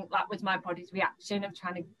 So I think that was my body's reaction of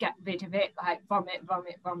trying to get rid of it, like vomit,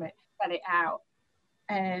 let it out.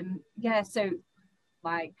 So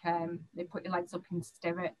like they put your legs up in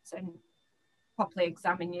stirrups and properly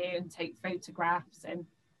examine you and take photographs and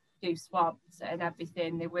do swabs and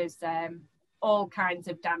everything. There was all kinds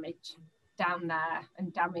of damage down there,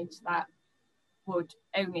 and damage that would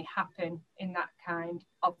only happen in that kind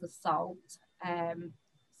of assault.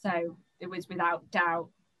 So it was without doubt,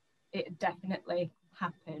 it definitely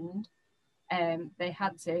happened. They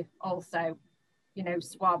had to also, you know,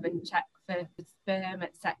 swab and check for sperm,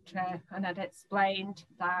 etc. And I'd explained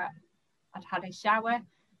that I'd had a shower,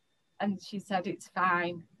 and she said, it's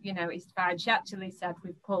fine, you know, it's fine. She actually said,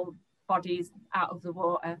 we've pulled bodies out of the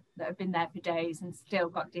water that have been there for days and still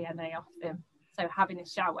got DNA off them. So having a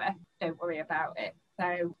shower, don't worry about it.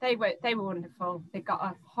 So they were wonderful. They got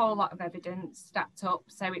a whole lot of evidence stacked up.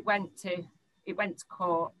 So it went to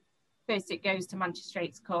court. First it goes to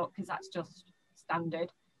Magistrates Court, because that's just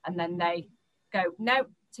standard. And then they go, no,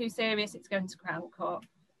 too serious, it's going to Crown Court.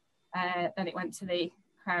 Then it went to the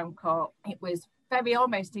Crown Court. It was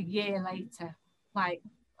almost a year later, like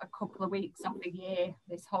a couple of weeks of the year,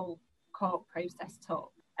 this whole court process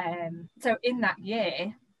took. So in that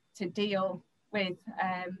year, to deal with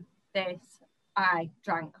this, I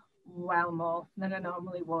drank well more than I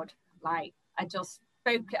normally would. Like, I just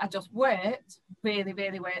worked,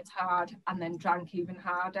 really worked hard, and then drank even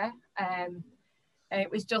harder. And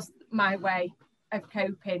it was just my way of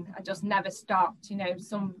coping. I just never stopped. You know,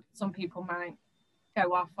 some people might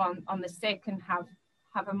go off on the sick and have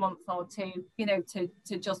a month or two, you know,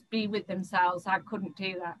 to just be with themselves. I couldn't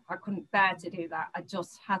do that. I couldn't bear to do that. I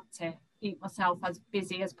just had to keep myself as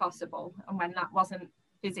busy as possible. And when that wasn't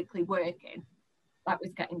physically working, that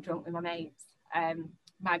was getting drunk with my mates.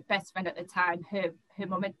 My best friend at the time, her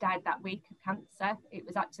mum had died that week of cancer. It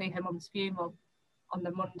was actually her mum's funeral on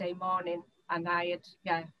the Monday morning, and I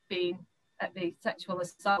had been at the sexual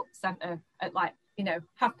assault centre at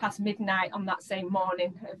midnight on that same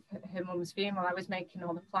morning of her mum's funeral. I was making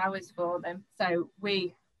all the flowers for them, so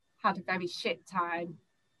we had a very shit time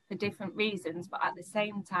for different reasons, but at the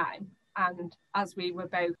same time, and as we were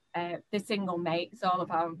both the single mates, all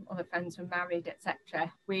of our other friends were married,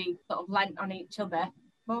 etc., we sort of lent on each other.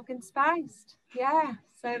 Morgan spiced,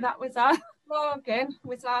 so that was Morgan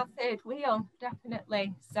was our third wheel,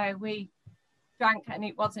 definitely. So we drank, and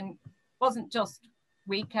it wasn't just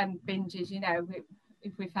weekend binges,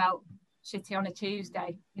 if we felt shitty on a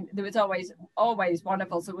Tuesday, there was always one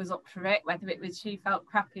of us who was up for it, whether it was she felt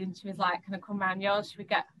crappy and she was like, can I come round yours, should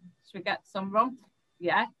we get some rum?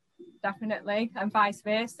 Yeah, definitely. And vice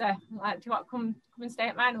versa, like, do you want to come and stay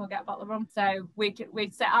at mine and we'll get a bottle of rum? So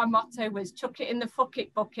we'd set our motto was chuck it in the fuck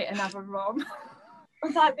it bucket and have a rum. I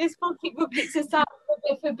was like, this bucket bucket's a sound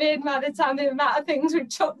for being by the time the amount of things we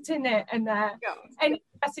chucked in it, and any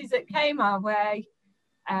messes that came our way,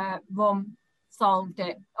 rum solved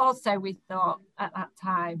it. Also, we thought at that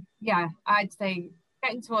time, I'd say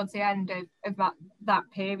getting towards the end of that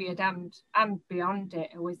period and beyond it,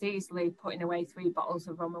 I was easily putting away 3 bottles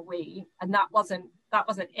of rum a week, and that wasn't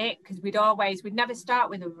it, because we'd never start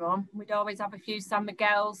with a rum. We'd always have a few San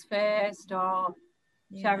Miguel's first, or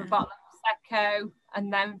share a bottle of Prosecco,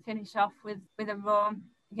 and then finish off with a rum.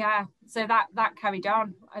 So that carried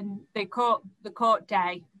on, and the court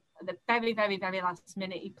day, at the very, very, very last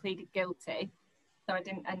minute, he pleaded guilty, so I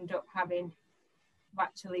didn't end up having to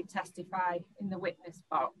actually testify in the witness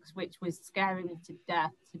box, which was scaring me to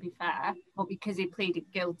death, to be fair. But because he pleaded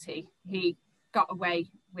guilty, he got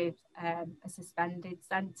away with a suspended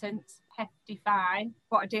sentence, hefty fine.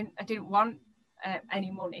 But I didn't want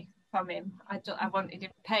any money from him. I wanted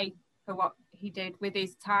him to pay for what he did with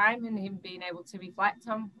his time, and him being able to reflect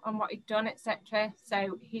on what he'd done, etc.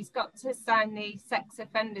 So he's got to sign the sex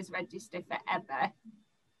offenders register forever,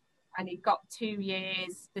 and he got 2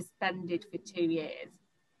 years suspended for 2 years.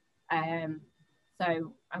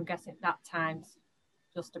 So I'm guessing that time's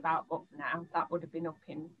just about up now. That would have been up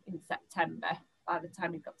in September by the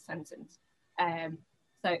time he got sentenced.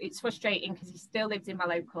 So it's frustrating because he still lives in my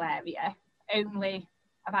local area. Only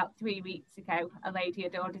about 3 weeks ago, a lady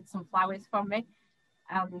had ordered some flowers from me,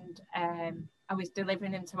 and I was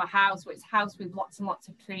delivering them to a house with lots and lots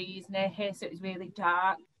of trees near here, so it was really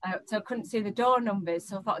dark. So I couldn't see the door numbers,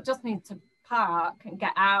 so I thought I just need to park and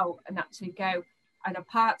get out and actually go. And I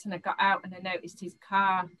parked and I got out and I noticed his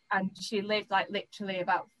car, and she lived like literally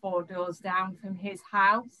about 4 doors down from his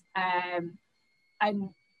house. And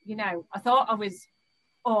I thought I was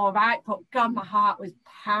all right, but God, my heart was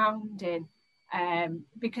pounding.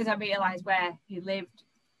 Because I realised where he lived,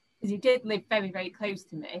 because he did live very, very close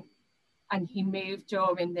to me, and he moved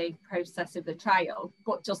during the process of the trial,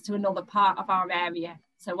 but just to another part of our area.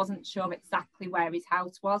 So I wasn't sure exactly where his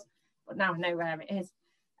house was, but now I know where it is.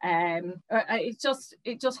 It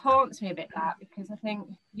just haunts me a bit, that, because I think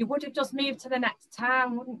you would have just moved to the next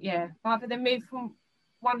town, wouldn't you? Rather than move from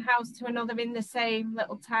one house to another in the same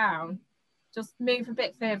little town. Just move a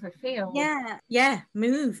bit further afield.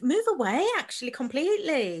 Move away, actually,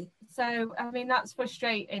 completely. So I mean, that's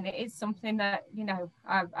frustrating. It is something that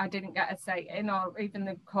I didn't get a say in, or even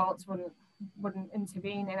the courts wouldn't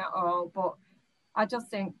intervene in at all. But I just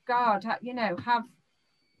think, God, have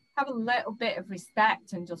a little bit of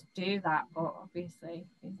respect and just do that. But obviously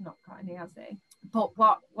he's not got any, has he? But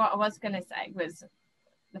what I was going to say was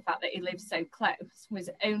the fact that he lives so close was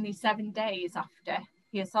only 7 days after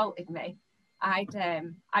he assaulted me. I'd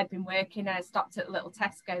been working, and I stopped at a little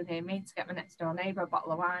Tesco near me to get my next door neighbour a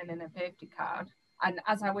bottle of wine and a birthday card. And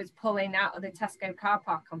as I was pulling out of the Tesco car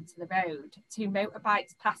park onto the road, 2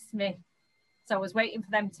 motorbikes passed me. So I was waiting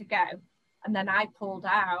for them to go. And then I pulled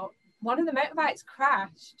out. One of the motorbikes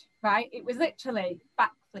crashed, right? It was literally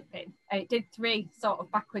backflipping. It did 3 sort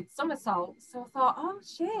of backwards somersaults. So I thought, oh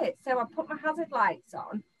shit. So I put my hazard lights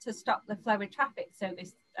on to stop the flow of traffic, so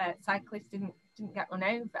this cyclist didn't get run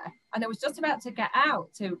over. And I was just about to get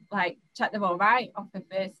out to check they're all right, offer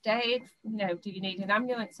first aid, do you need an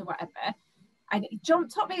ambulance or whatever. And he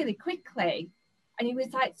jumped up really quickly, and he was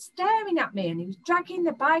staring at me, and he was dragging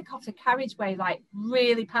the bike off the carriageway,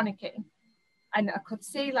 really panicking. And I could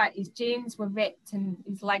see his jeans were ripped and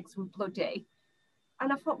his legs were bloody.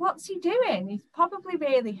 And I thought, what's he doing? He's probably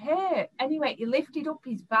really hurt. Anyway, he lifted up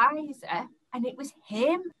his visor, and it was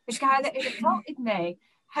him. The guy that had assaulted me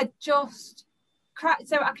had just cracked.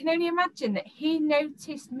 So I can only imagine that he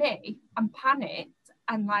noticed me and panicked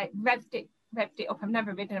and revved it up. I've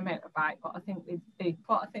never ridden a motorbike, but I think he's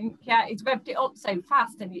revved it up so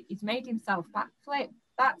fast, and he's made himself backflip.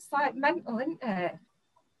 that's like mental, isn't it?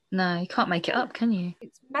 No, you can't make it up, can you?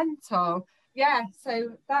 It's mental. Yeah,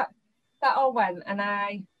 so that all went, and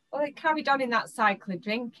it carried on in that cycle of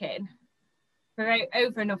drinking for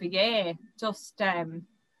over another year. Just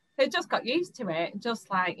I just got used to it, just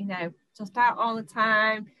like, you know, just out all the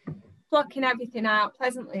time, blocking everything out,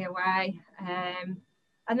 pleasantly away.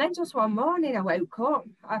 And then just one morning I woke up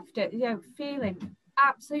after, you know, feeling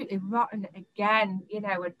absolutely rotten again. You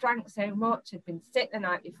know, I drank so much, I'd been sick the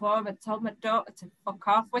night before, I'd told my daughter to fuck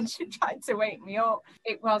off when she tried to wake me up.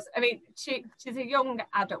 It was, I mean, she's a young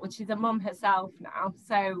adult, which she's a mum herself now,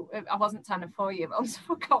 so I wasn't telling a 4-year-old to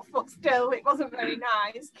fuck off, but still, it wasn't very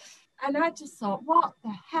nice. And I just thought, what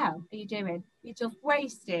the hell are you doing? You're just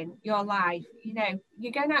wasting your life. You know,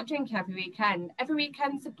 you're going out drinking every weekend. Every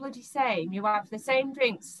weekend's the bloody same. You have the same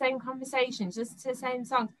drinks, same conversations, just the same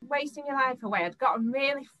songs. Wasting your life away. I'd gotten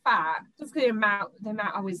really fat, just the amount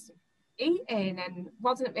I was eating, and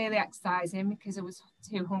wasn't really exercising because I was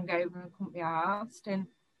too hungover and couldn't be arsed. And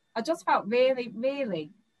I just felt really,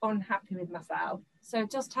 really unhappy with myself. So I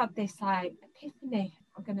just had this like epiphany.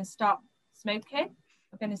 I'm going to stop smoking.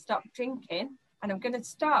 I'm going to stop drinking, and I'm going to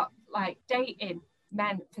stop like dating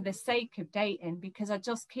men for the sake of dating, because I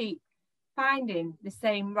just keep finding the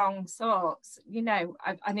same wrong sorts. You know,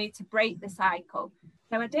 I need to break the cycle.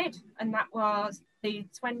 So I did, and that was the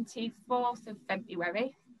 24th of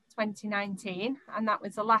February 2019, and that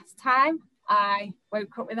was the last time I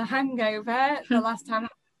woke up with a hangover, the last time I had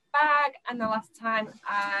a bag, and the last time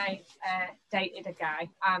I dated a guy.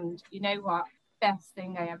 And you know what? Best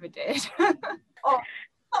thing I ever did. Oh,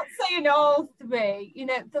 not saying all three, you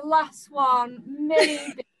know, the last one,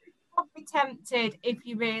 maybe be tempted if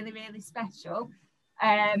you're really, really special.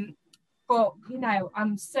 But you know,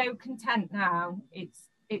 I'm so content now.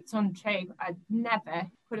 It's untrue. I never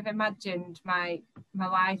could have imagined my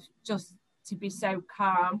life just to be so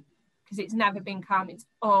calm, because it's never been calm. It's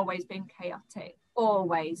always been chaotic,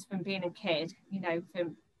 always, from being a kid, you know,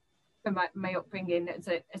 from my upbringing as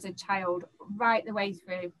a child right the way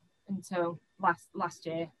through until last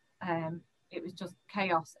year. It was just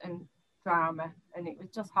chaos and drama, and it was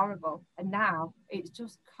just horrible. And now it's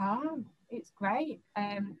just calm. It's great.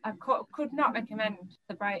 I could not recommend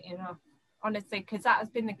sobriety enough, honestly, because that has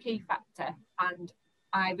been the key factor. And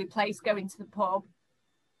I replaced going to the pub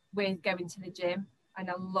with going to the gym, and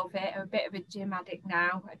I love it. I'm a bit of a gym addict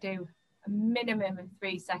now. I do a minimum of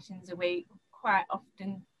 3 sessions a week, quite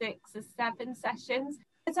often 6 or 7 sessions.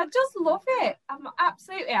 I just love it.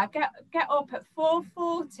 I get up at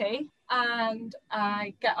 4:40 and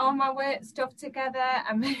I get all my work stuff together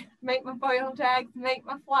and make my boiled eggs, make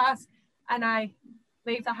my flask, and I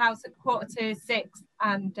leave the house at 5:45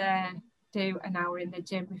 and do an hour in the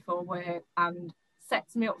gym before work, and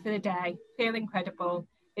sets me up for the day. Feel incredible.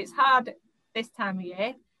 It's hard this time of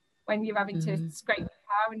year when you're having to scrape the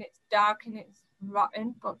car and it's dark and it's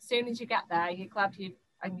rotten, but as soon as you get there, you're glad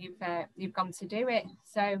you've gone to do it.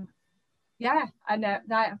 So yeah, I know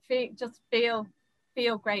that I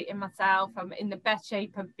feel great in myself. I'm in the best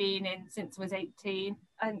shape I've been in since I was 18,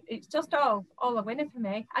 and it's just all a winner for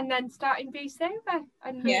me. And then starting Be Sober,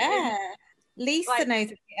 and yeah, Lisa knows a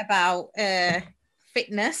bit about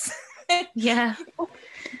fitness. Yeah,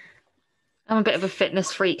 I'm a bit of a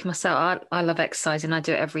fitness freak myself. I love exercising. I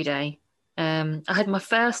do it every day. I had my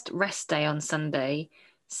first rest day on Sunday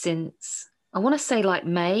since, I want to say, like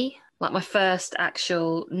May, like my first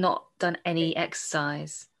actual not done any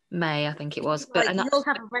exercise. May, I think it was. But you'll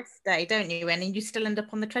have a rest day, don't you? And you still end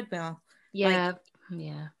up on the treadmill. Yeah,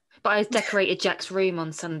 yeah. But I decorated Jack's room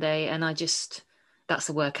on Sunday, and that's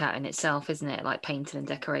a workout in itself, isn't it? Like painting and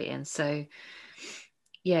decorating. So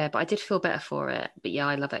yeah, but I did feel better for it. But yeah,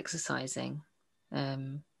 I love exercising.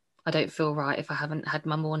 I don't feel right if I haven't had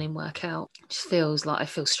my morning workout. It just feels like I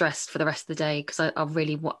feel stressed for the rest of the day, because I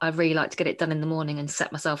really like to get it done in the morning and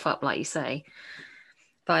set myself up, like you say.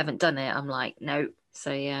 If I haven't done it, I'm like, no.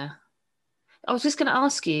 So yeah. I was just going to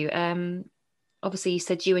ask you, obviously you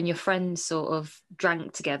said you and your friends sort of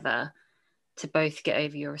drank together to both get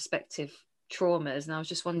over your respective traumas, and I was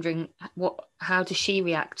just wondering, how does she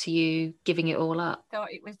react to you giving it all up?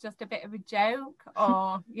 Thought it was just a bit of a joke,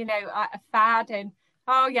 or you know, a fad, and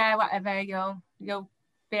oh yeah, whatever, you'll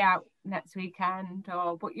be out next weekend,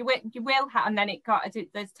 but you will have. And then it got,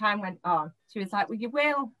 as time went on, she was like, well,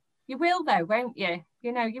 you will though, won't you?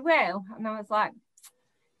 You know, you will. And I was like,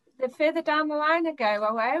 the further down the line I go,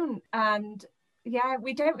 I won't. And yeah,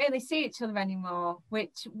 we don't really see each other anymore,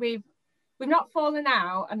 which we've not fallen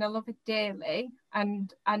out, and I love her dearly.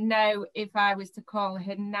 And I know if I was to call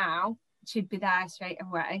her now, she'd be there straight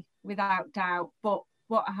away, without doubt. But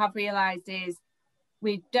what I have realised is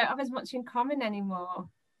we don't have as much in common anymore.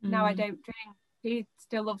 Now I don't drink. He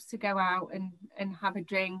still loves to go out and have a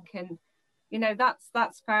drink, and you know,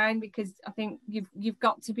 that's fine, because I think you've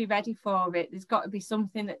got to be ready for it. There's got to be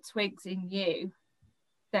something that twigs in you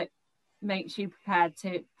that makes you prepared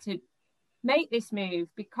to make this move,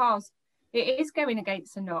 because it is going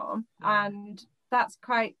against the norm, and that's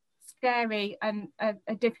quite scary and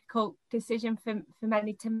a difficult decision for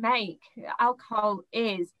many to make. Alcohol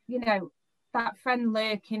is, you know, that friend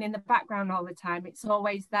lurking in the background all the time. It's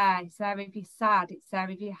always there. It's there if you're sad, it's there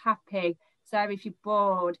if you're happy, it's there if you're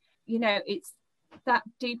bored. You know, it's that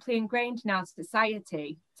deeply ingrained in our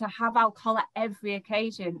society to have alcohol at every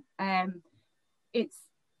occasion. It's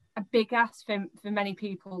a big ask for many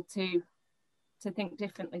people to think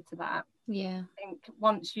differently to that. Yeah. I think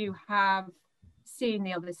once you have seen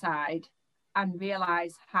the other side and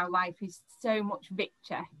realise how life is so much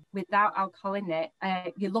richer without alcohol in it,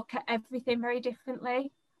 you look at everything very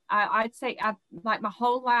differently. I'd say like my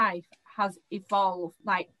whole life has evolved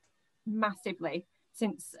like massively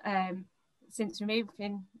since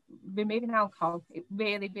removing alcohol. It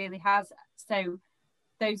really, really has. So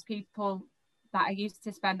those people that I used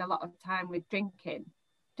to spend a lot of time with drinking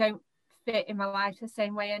don't fit in my life the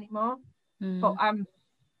same way anymore. But I'm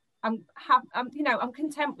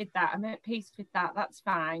content with that. I'm at peace with that. That's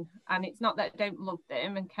fine. And it's not that I don't love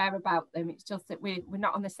them and care about them. It's just that we're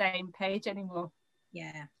not on the same page anymore.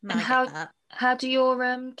 Yeah. And how do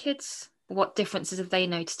your kids? What differences have they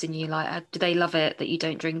noticed in you? Like, do they love it that you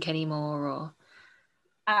don't drink anymore, or?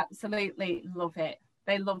 Absolutely love it.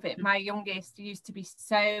 They love it. My youngest used to be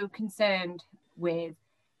so concerned with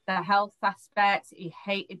the health aspects. He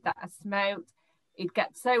hated that I smoked. He'd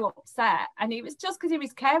get so upset, and it was just because he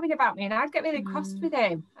was caring about me, and I'd get really cross with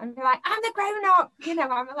him and be like, I'm the grown up, you know.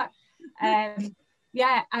 I'm like,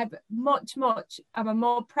 I'm a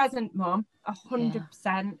more present mum,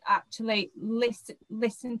 100%. Actually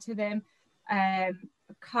listen to them,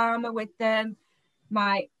 calmer with them.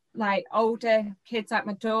 My like older kids, like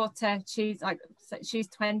my daughter, she's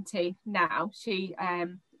 20 now. She's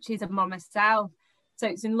a mum herself. So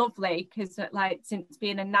it's been lovely because, like, since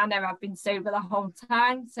being a nana, I've been sober the whole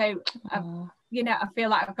time. So, I feel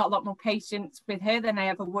like I've got a lot more patience with her than I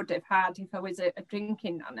ever would have had if I was a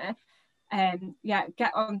drinking nana.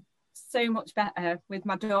 Get on so much better with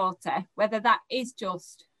my daughter, whether that is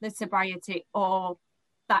just the sobriety or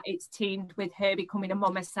that it's teamed with her becoming a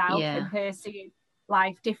mum herself and her seeing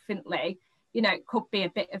life differently. You know, it could be a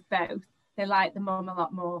bit of both. They like the mum a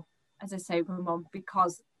lot more as a sober mum,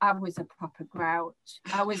 because I was a proper grouch.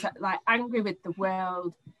 I was like angry with the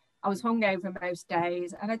world. I was hungover most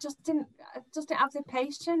days, and I just didn't have the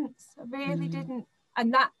patience. I really didn't.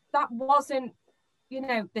 And that wasn't, you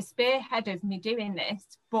know, the spearhead of me doing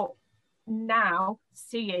this. But now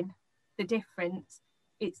seeing the difference,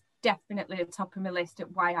 it's definitely at the top of my list of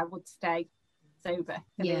why I would stay sober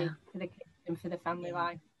for the kids and for the family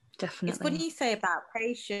life. Definitely. It's funny you say about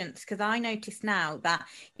patience, because I notice now that,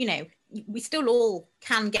 you know, we still all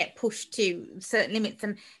can get pushed to certain limits.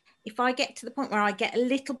 And if I get to the point where I get a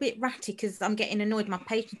little bit ratty because I'm getting annoyed, my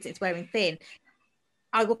patience is wearing thin,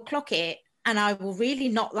 I will clock it and I will really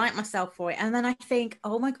not like myself for it. And then I think,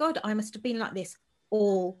 oh my God, I must have been like this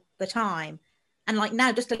all the time. And like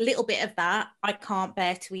now, just a little bit of that, I can't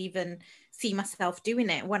bear to even see myself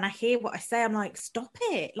doing it. When I hear what I say, I'm like, stop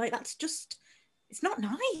it. Like, that's just... it's not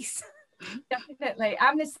nice. Definitely.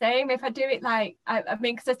 I'm the same. If I do it like, I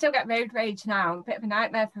mean, because I still get road rage now, a bit of a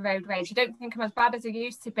nightmare for road rage. I don't think I'm as bad as I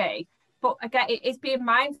used to be, but I get it is being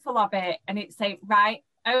mindful of it, and it's saying, right,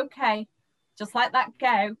 okay, just let that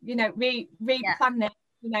go, you know, replan it,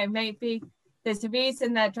 you know, maybe there's a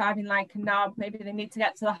reason they're driving like a knob, maybe they need to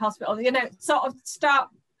get to the hospital, you know, sort of start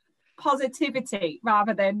positivity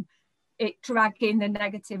rather than it dragging the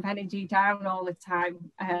negative energy down all the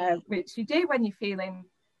time, which you do when you're feeling,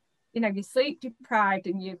 you know, you're sleep deprived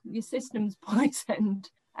and your system's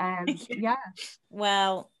poisoned.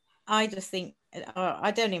 Well, I just think,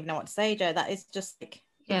 I don't even know what to say, Jo. That is just like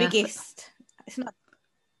the biggest. It's not.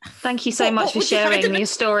 Thank you so much for sharing your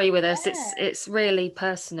story with us. It's really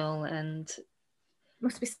personal and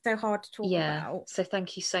must be so hard to talk about. So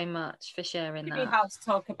thank you so much for sharing that. It's really hard to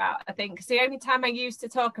talk about, I think, because the only time I used to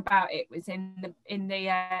talk about it was in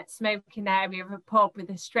the smoking area of a pub with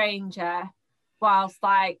a stranger, whilst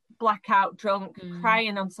like blackout drunk,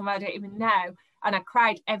 crying on someone I don't even know, and I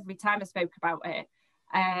cried every time I spoke about it.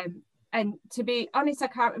 And to be honest, I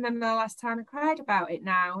can't remember the last time I cried about it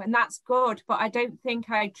now, and that's good. But I don't think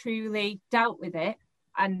I truly dealt with it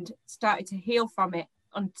and started to heal from it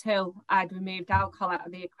until I'd removed alcohol out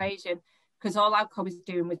of the equation, because all alcohol was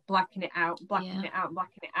doing was blacking it out.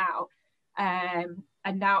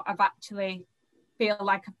 and now I've actually feel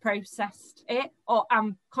like I've processed it, or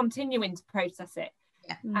I'm continuing to process it.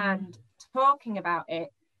 And talking about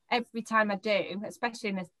it every time I do, especially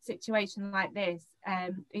in a situation like this,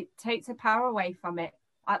 it takes the power away from it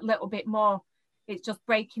a little bit more. It's just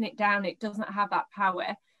breaking it down. It doesn't have that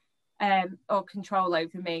power or control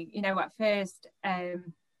over me. You know, at first I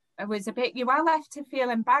was a bit, you are left to feel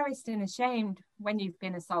embarrassed and ashamed when you've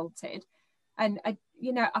been assaulted, and I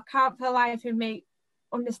can't for the life of me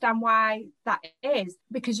understand why that is,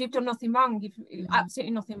 because you've done nothing wrong. You've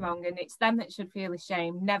absolutely nothing wrong, and it's them that should feel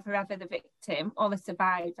ashamed, never ever the victim or the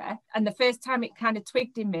survivor. And the first time it kind of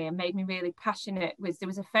twigged in me and made me really passionate was there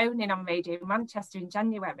was a phone in on Radio Manchester in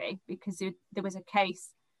January, because there was a case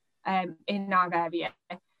in our area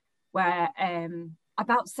where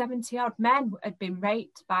about 70 odd men had been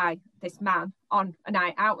raped by this man on a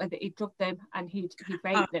night out, where he'd drugged them and he'd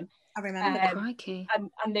raped them. I remember. Crikey.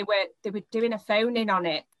 And they were doing a phone in on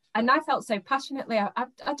it, and I felt so passionately.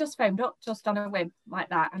 I just phoned up just on a whim like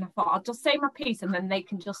that, and I thought I'll just say my piece and then they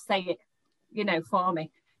can just say it, you know, for me.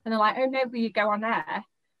 And they're like, oh no, will you go on air?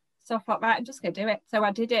 So I thought, right, I'm just gonna do it. So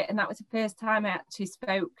I did it, and that was the first time I actually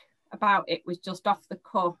spoke about it, was just off the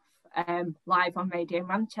cuff, live on Radio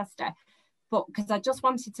Manchester. But because I just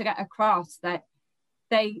wanted to get across that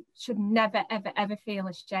they should never ever ever feel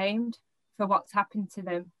ashamed for what's happened to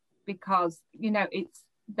them, because, you know,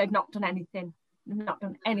 they've not done anything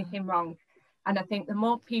wrong. And I think the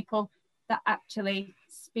more people that actually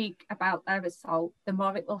speak about their assault, the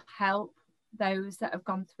more it will help those that have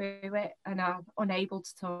gone through it and are unable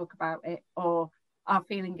to talk about it, or are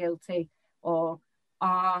feeling guilty, or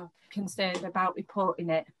are concerned about reporting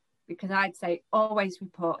it. Because I'd say always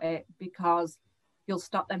report it, because you'll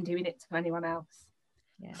stop them doing it to anyone else.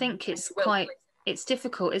 I think it's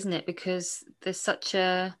difficult, isn't it? Because there's such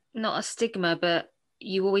a, not a stigma, but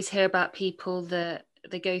you always hear about people that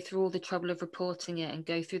they go through all the trouble of reporting it and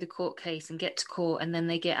go through the court case and get to court, and then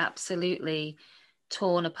they get absolutely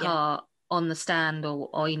torn apart on the stand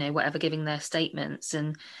or you know, whatever, giving their statements.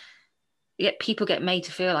 And yet people get made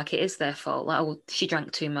to feel like it is their fault. Like, oh, she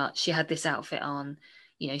drank too much, she had this outfit on,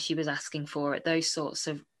 you know, she was asking for it, those sorts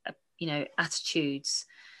of, you know, attitudes.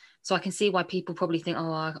 So I can see why people probably think,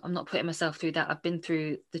 oh, I'm not putting myself through that. I've been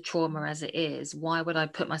through the trauma as it is. Why would I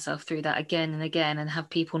put myself through that again and again and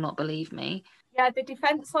have people not believe me? Yeah, the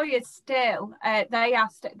defence lawyers still,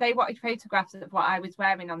 they wanted photographs of what I was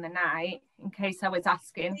wearing on the night in case I was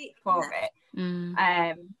asking for it.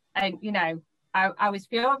 And, you know, I was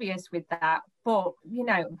furious with that. But, you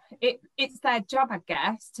know, it's their job, I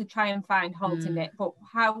guess, to try and find holes in it. But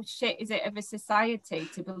how shit is it of a society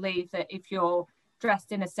to believe that if you're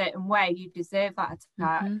dressed in a certain way, you deserve that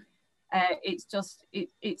attack? It's just,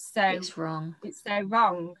 it's wrong. It's so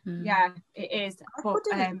wrong. Yeah, it is. But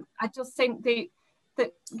I just think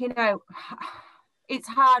that, you know, it's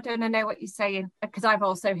hard, and I know what you're saying, because I've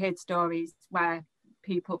also heard stories where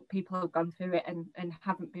people have gone through it and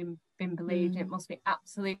haven't been believed. It must be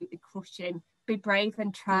absolutely crushing. Be brave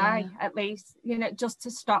and try, at least, you know, just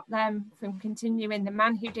to stop them from continuing. The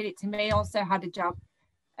man who did it to me also had a job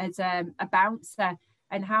as a bouncer,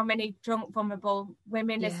 and how many drunk, vulnerable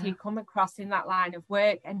women has he come across in that line of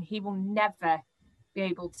work, and he will never be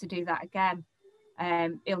able to do that again.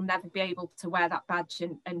 He'll never be able to wear that badge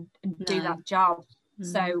and do that job.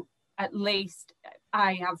 So at least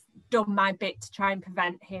I have done my bit to try and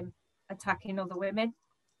prevent him attacking other women.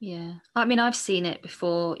 Yeah, I mean, I've seen it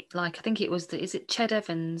before. Like, I think it was is it Ched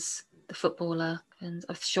Evans, the footballer? And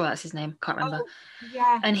I'm sure that's his name. Can't remember. Oh,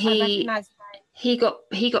 yeah, and he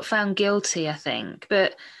got found guilty, I think.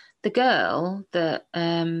 But the girl that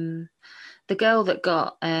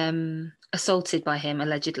got assaulted by him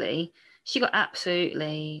allegedly, she got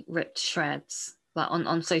absolutely ripped to shreds, like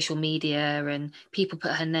on social media, and people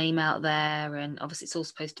put her name out there, and obviously it's all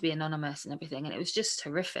supposed to be anonymous and everything, and it was just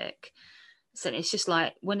horrific. So it's just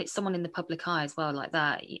like, when it's someone in the public eye as well like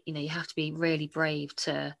that, you know, you have to be really brave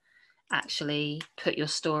to actually put your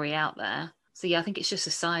story out there. So yeah, I think it's just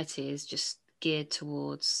society is just geared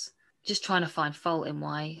towards just trying to find fault in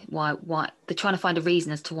why they're trying to find a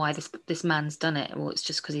reason as to why this man's done it. Well, it's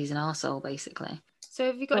just because he's an arsehole, basically. So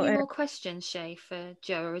have you got any more questions, Shay, for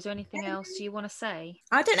Jo, or is there anything else you want to say?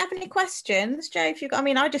 I don't have any questions, Jo. If you got, I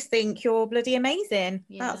mean, I just think you're bloody amazing.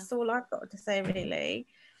 Yeah. That's all I've got to say, really.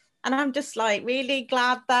 And I'm just like really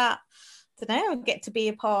glad that, I don't know, I get to be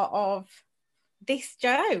a part of this,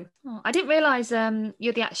 Jo. Oh, I didn't realise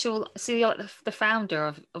you're the actual, so you're like the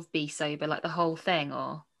founder of Be Sober, like the whole thing,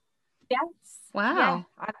 or? Yes. Wow.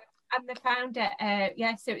 Yeah, I'm the founder.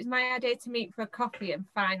 So it was my idea to meet for a coffee and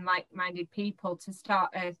find like-minded people to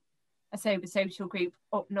start a a sober social group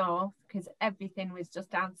up north, because everything was just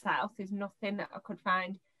down south. There's nothing that I could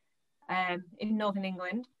find in Northern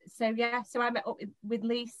England. So I met up with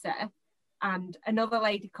Lisa and another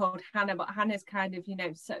lady called Hannah, but Hannah's kind of,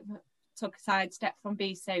 sort of took a sidestep from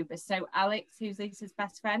Be Sober. So Alex, who's Lisa's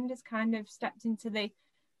best friend, has kind of stepped into the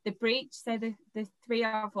breach. So the three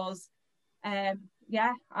of us, are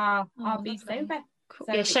Be Sober. Cool.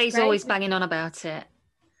 So yeah, Shay's always banging on about it.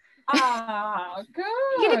 Oh, good.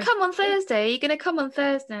 You're going to come on Thursday? You're going to come on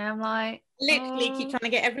Thursday? I'm like... Literally keep trying to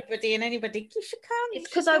get everybody and anybody. You should come. It's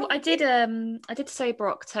because I did Sober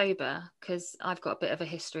October, because I've got a bit of a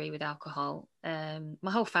history with alcohol.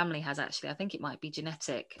 My whole family has, actually. I think it might be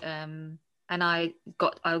genetic. And I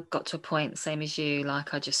got to a point, same as you,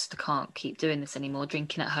 like I can't keep doing this anymore.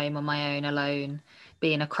 Drinking at home on my own, alone,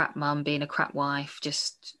 being a crap mum, being a crap wife,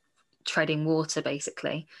 just treading water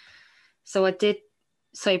basically. So I did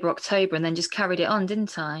Sober October and then just carried it on,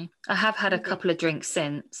 didn't I? I have had a couple of drinks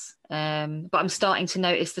since, but I'm starting to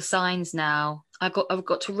notice the signs now. I've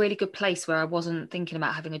got to a really good place where I wasn't thinking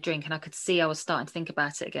about having a drink, and I could see I was starting to think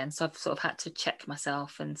about it again. So I've sort of had to check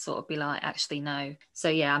myself and sort of be like, actually, no. So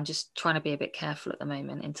yeah, I'm just trying to be a bit careful at the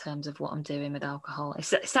moment in terms of what I'm doing with alcohol. It's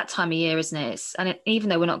that time of year, isn't it? Even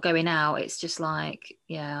though we're not going out, it's just like,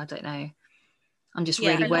 I don't know. I'm just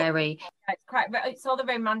really wary. It's all the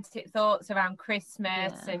romantic thoughts around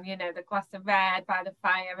Christmas and, the glass of red by the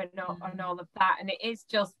fire and all of that. And it is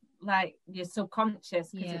just like your subconscious,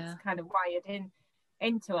 because it's kind of wired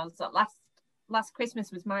into us. So last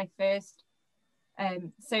Christmas was my first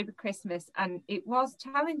sober Christmas, and it was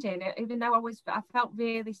challenging. Even though I felt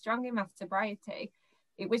really strong in my sobriety,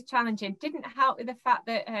 it was challenging. Didn't help with the fact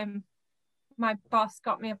that my boss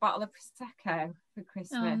got me a bottle of Prosecco for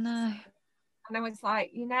Christmas. Oh no. And I was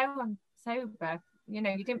like, I'm sober.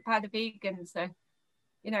 You didn't buy the vegan, so,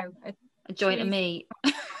 a joint of meat.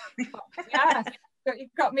 Yeah,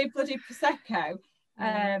 you've got me bloody Prosecco.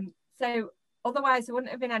 So otherwise there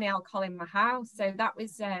wouldn't have been any alcohol in my house. So that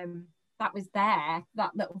was there.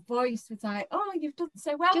 That little voice was like, oh, you've done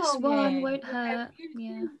so well. Just one won't hurt.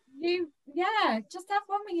 Just have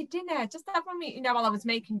one with your dinner. Just have one with, while I was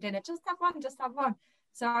making dinner. Just have one.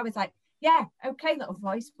 So I was like, yeah, okay, little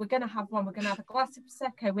voice, we're going to have one. We're going to have a glass of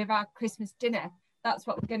Prosecco with our Christmas dinner. That's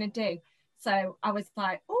what we're going to do. So I was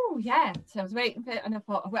like, oh, yeah. So I was waiting for it, and I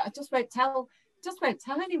thought, well, I just won't tell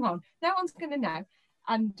anyone. No one's going to know.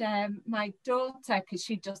 And my daughter, because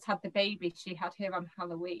she just had the baby, she had her on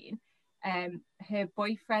Halloween. Her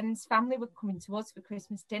boyfriend's family were coming to us for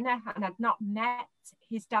Christmas dinner, and I'd not met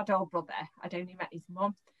his dad or brother. I'd only met his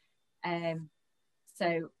mum.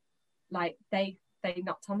 So, like, they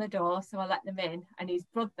knocked on the door, so I let them in, and his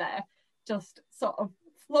brother just sort of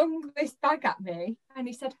flung this bag at me, and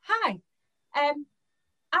he said, hi,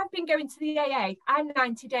 I've been going to the AA, I'm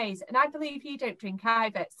 90 days, and I believe you don't drink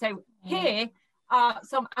either, so here are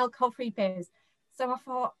some alcohol-free beers. So I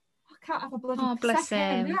thought, I can't have a bloody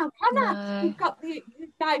Prosecco now, can I? We've got the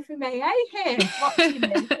guy from AA here watching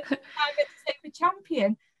me. I'm a Sober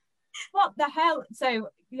champion. What the hell?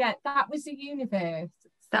 So yeah, that was the universe.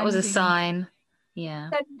 That was a sign. Yeah,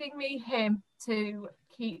 sending me him to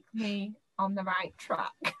keep me on the right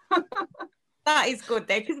track. That is good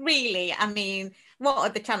though, because really, I mean, what are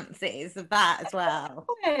the chances of that as well?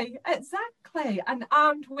 Exactly, and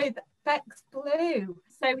armed with Beck's Blue.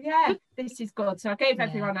 So yeah, this is good. So I gave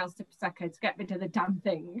everyone else the Prosecco to get rid of the damn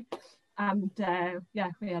thing, and we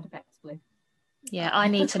had a Beck's Blue. Yeah, I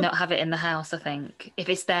need to not have it in the house. I think if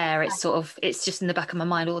it's there, it's it's just in the back of my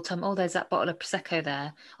mind all the time. Oh, there's that bottle of Prosecco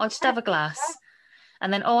there. I'll just have a glass,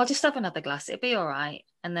 and then I'll just have another glass. It'll be all right.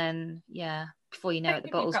 And then before you know it, the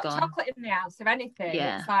bottle's gone. Chocolate in the house or anything.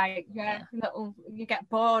 Yeah. It's like you get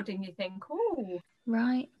bored and you think, oh.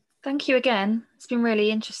 Right. Thank you again. It's been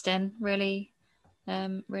really interesting. Really,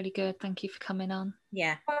 really good. Thank you for coming on.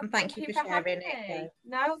 Yeah, and thank you for sharing it.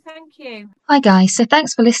 No, thank you. Hi guys, so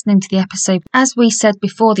thanks for listening to the episode. As we said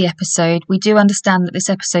before the episode, we do understand that this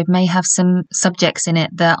episode may have some subjects in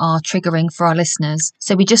it that are triggering for our listeners.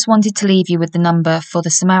 So we just wanted to leave you with the number for the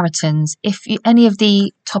Samaritans. If any of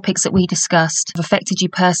the topics that we discussed have affected you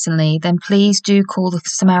personally, then please do call the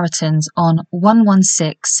Samaritans on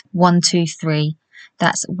 116 123.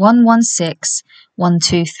 That's 116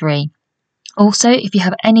 123. Also, if you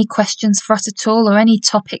have any questions for us at all or any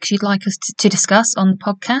topics you'd like us to discuss on the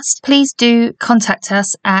podcast, please do contact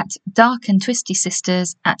us at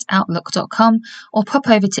darkandtwistysisters@outlook.com or pop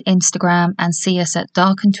over to Instagram and see us at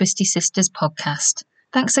Dark and Twisty Sisters Podcast.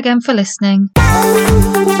 Thanks again for listening.